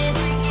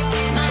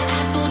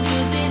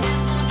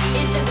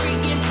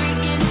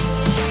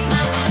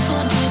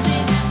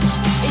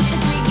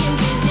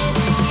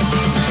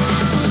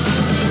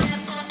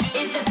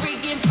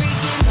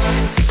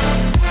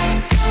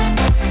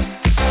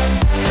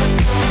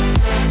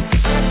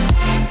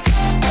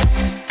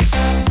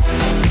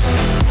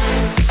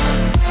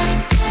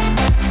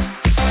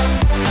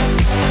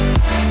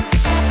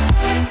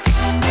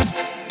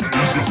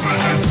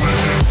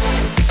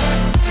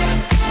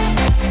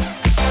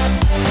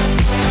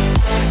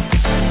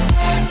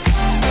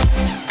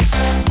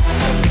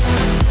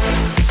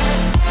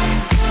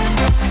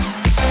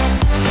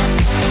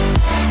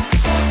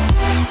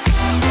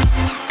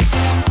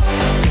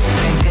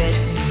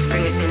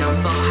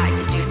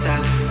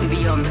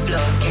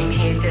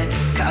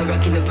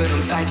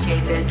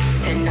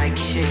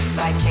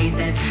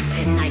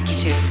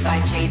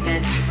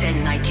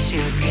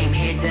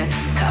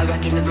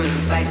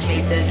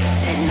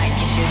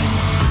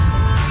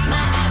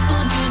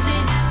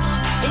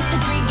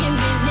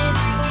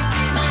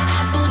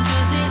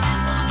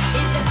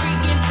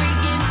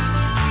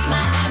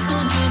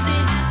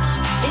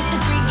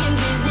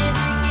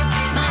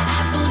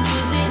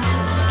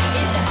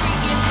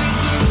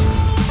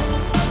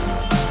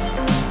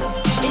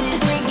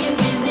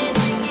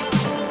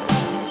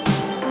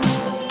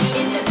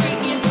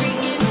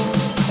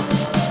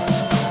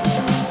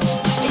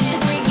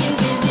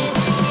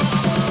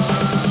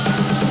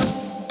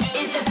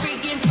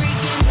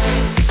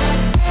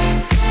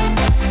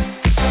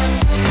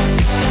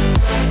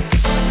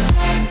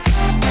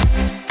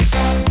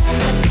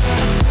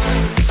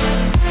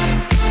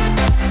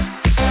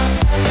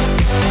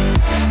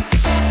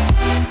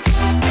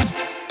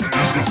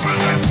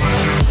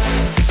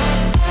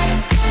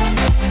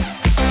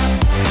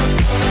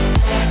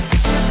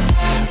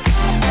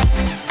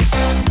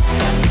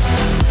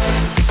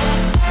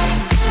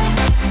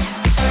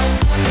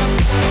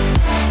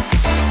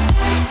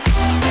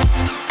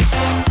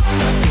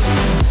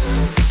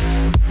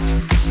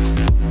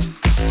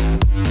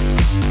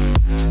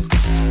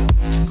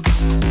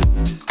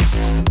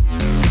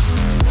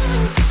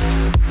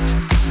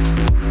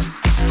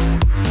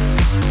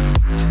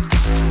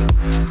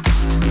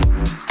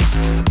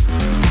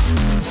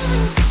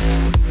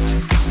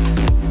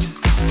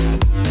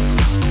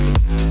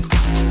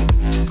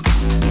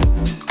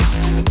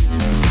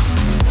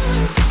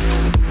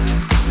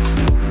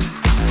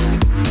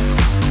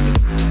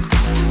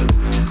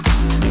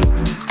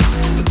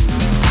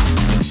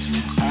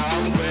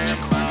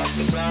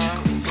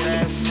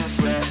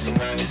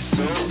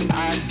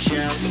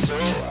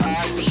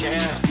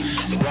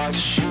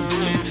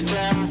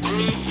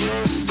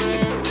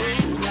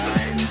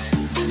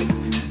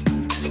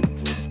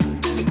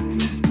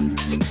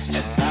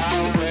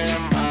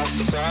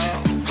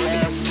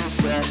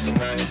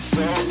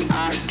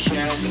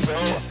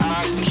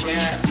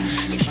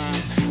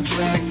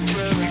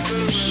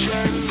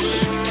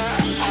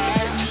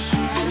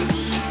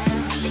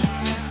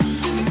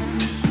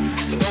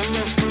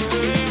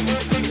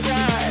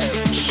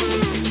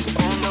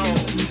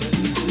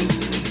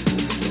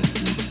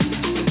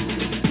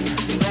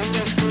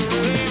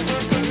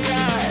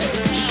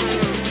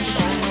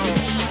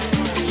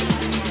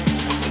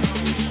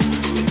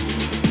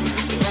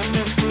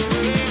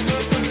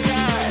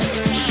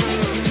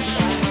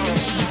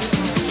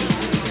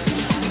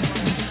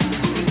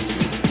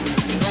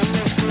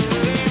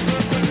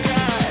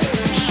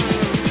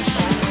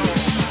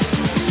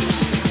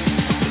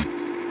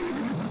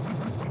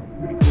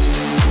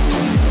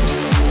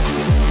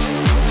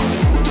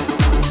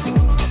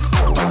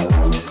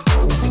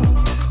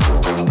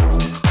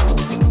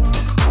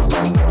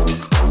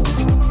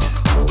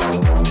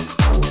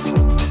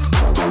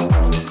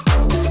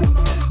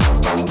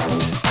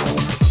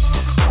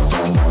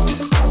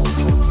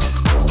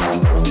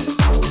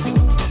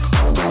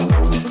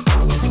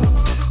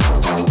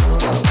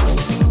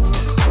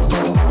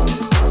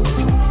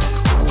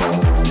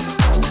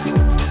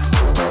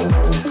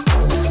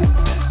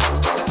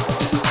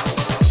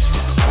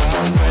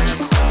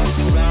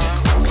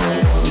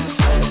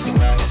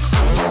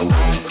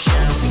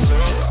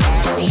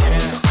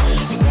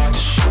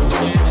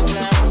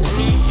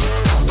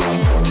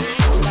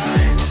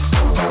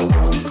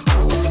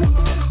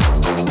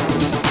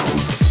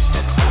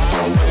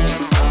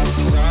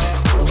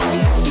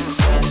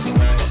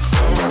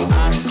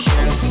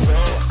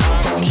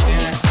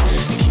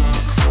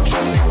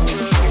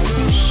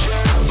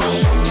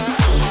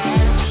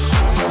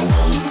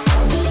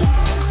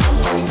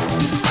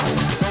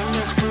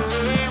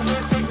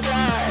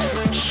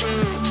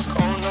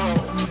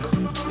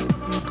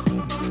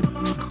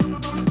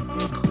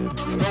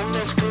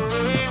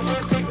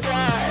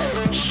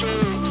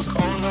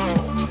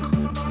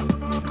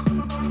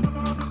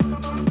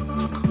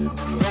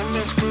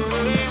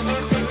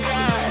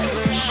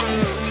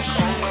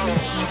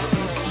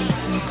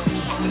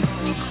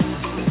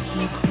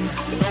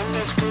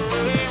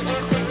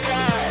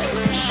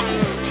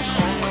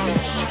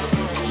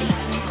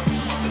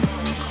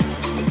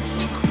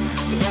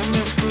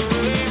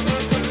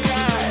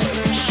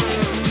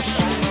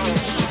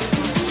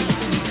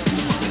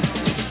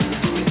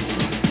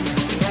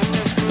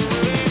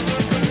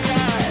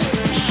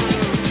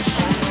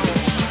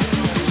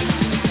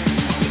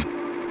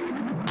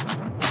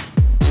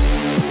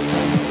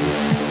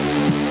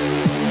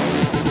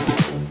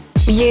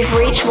You've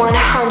reached 100%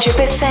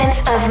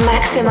 of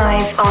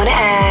Maxximize On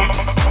Air.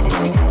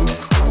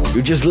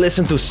 You just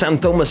listened to Sam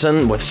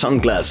Thomason with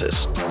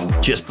Sunglasses.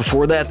 Just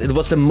before that, it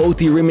was the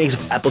Moti remix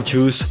of Apple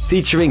Juice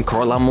featuring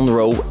Carla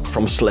Monroe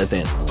from Slit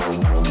In.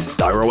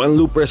 Dyro and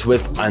Loopers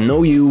with I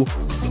Know You.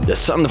 The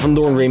Sander Van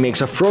Doorn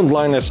remix of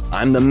Frontliners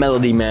I'm the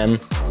Melody Man.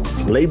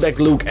 Layback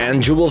Luke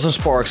and Jewels and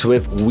Sparks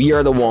with We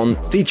Are the One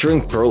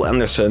featuring Pearl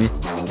Anderson.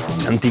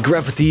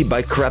 Anti-Gravity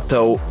by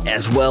Krapto,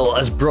 as well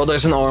as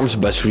Brothers in Arms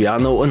by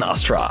Suyano and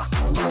Astra.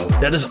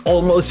 That is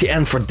almost the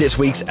end for this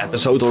week's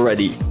episode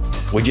already.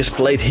 We just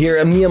played here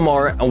in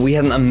Myanmar and we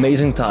had an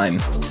amazing time.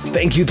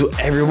 Thank you to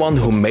everyone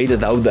who made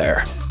it out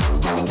there.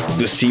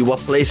 To see what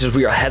places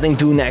we are heading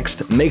to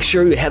next, make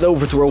sure you head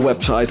over to our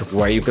website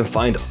where you can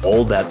find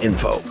all that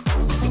info.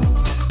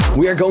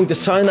 We are going to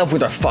sign off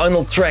with our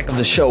final track of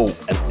the show,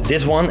 and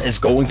this one is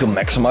going to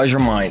maximize your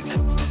mind.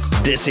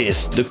 This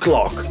is The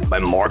Clock by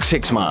Mark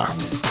Sixma.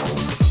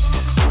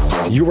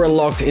 You are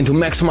locked into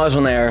Maxximize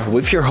On Air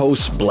with your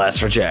host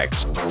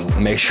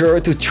Blasterjaxx. Make sure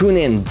to tune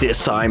in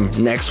this time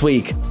next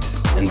week.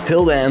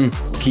 Until then,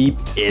 keep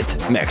it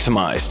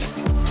maximized.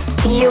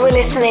 You were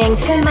listening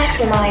to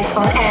Maxximize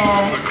On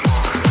Air.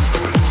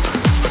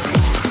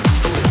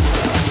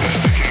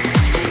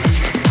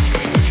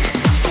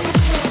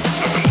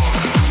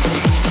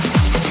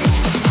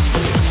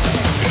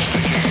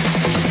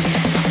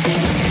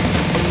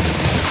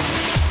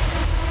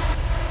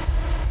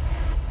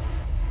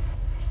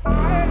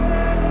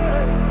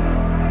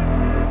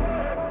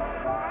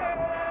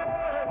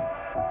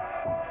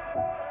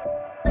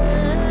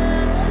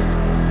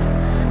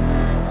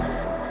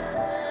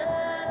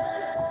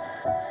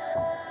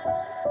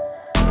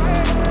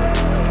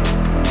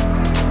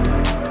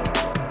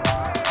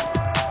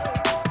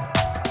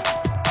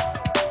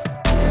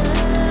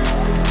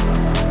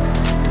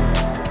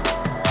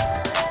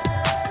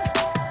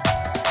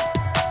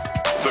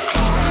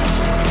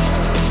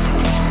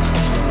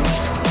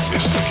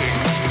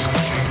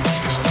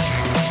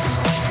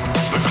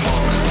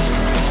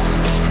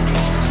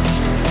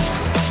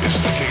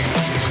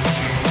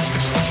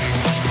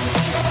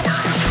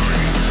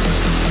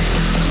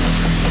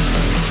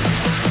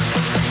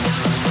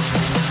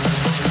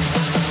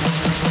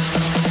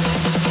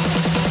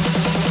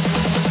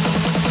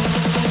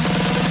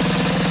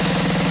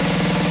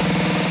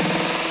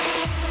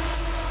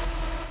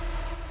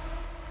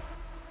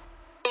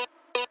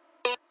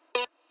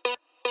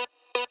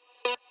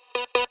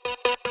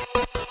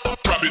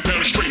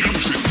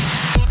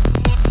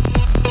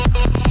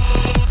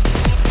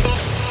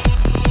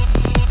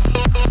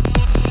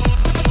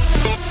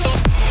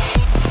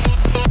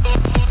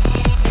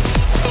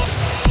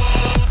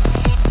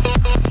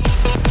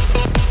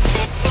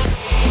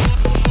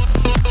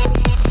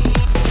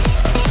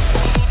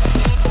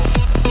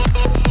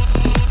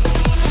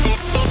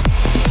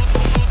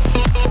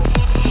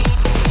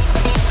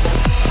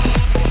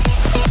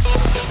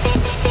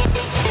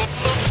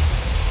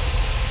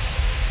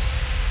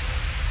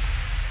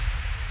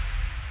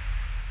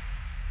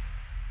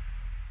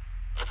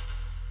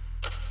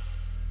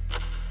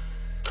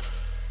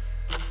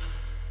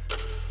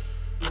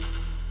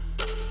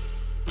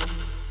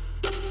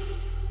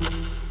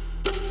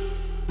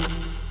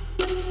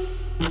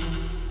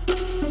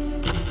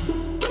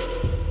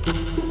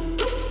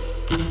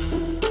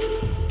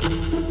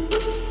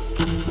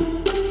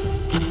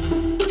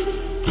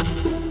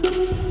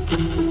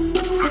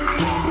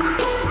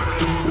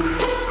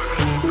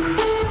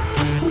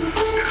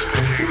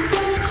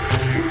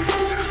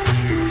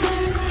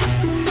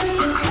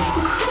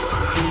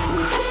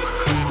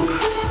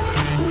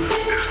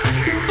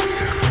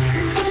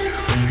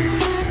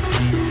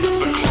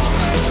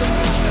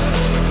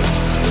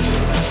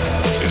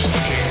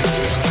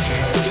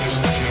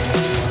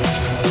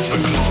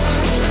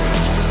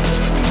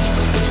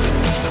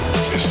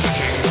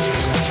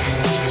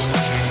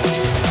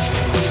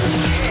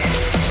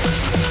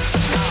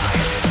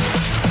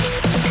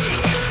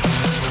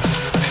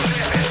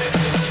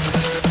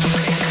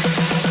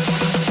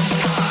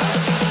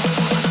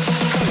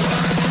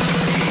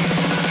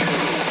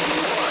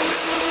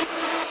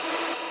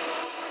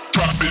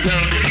 Drop it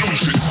down and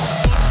lose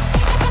it.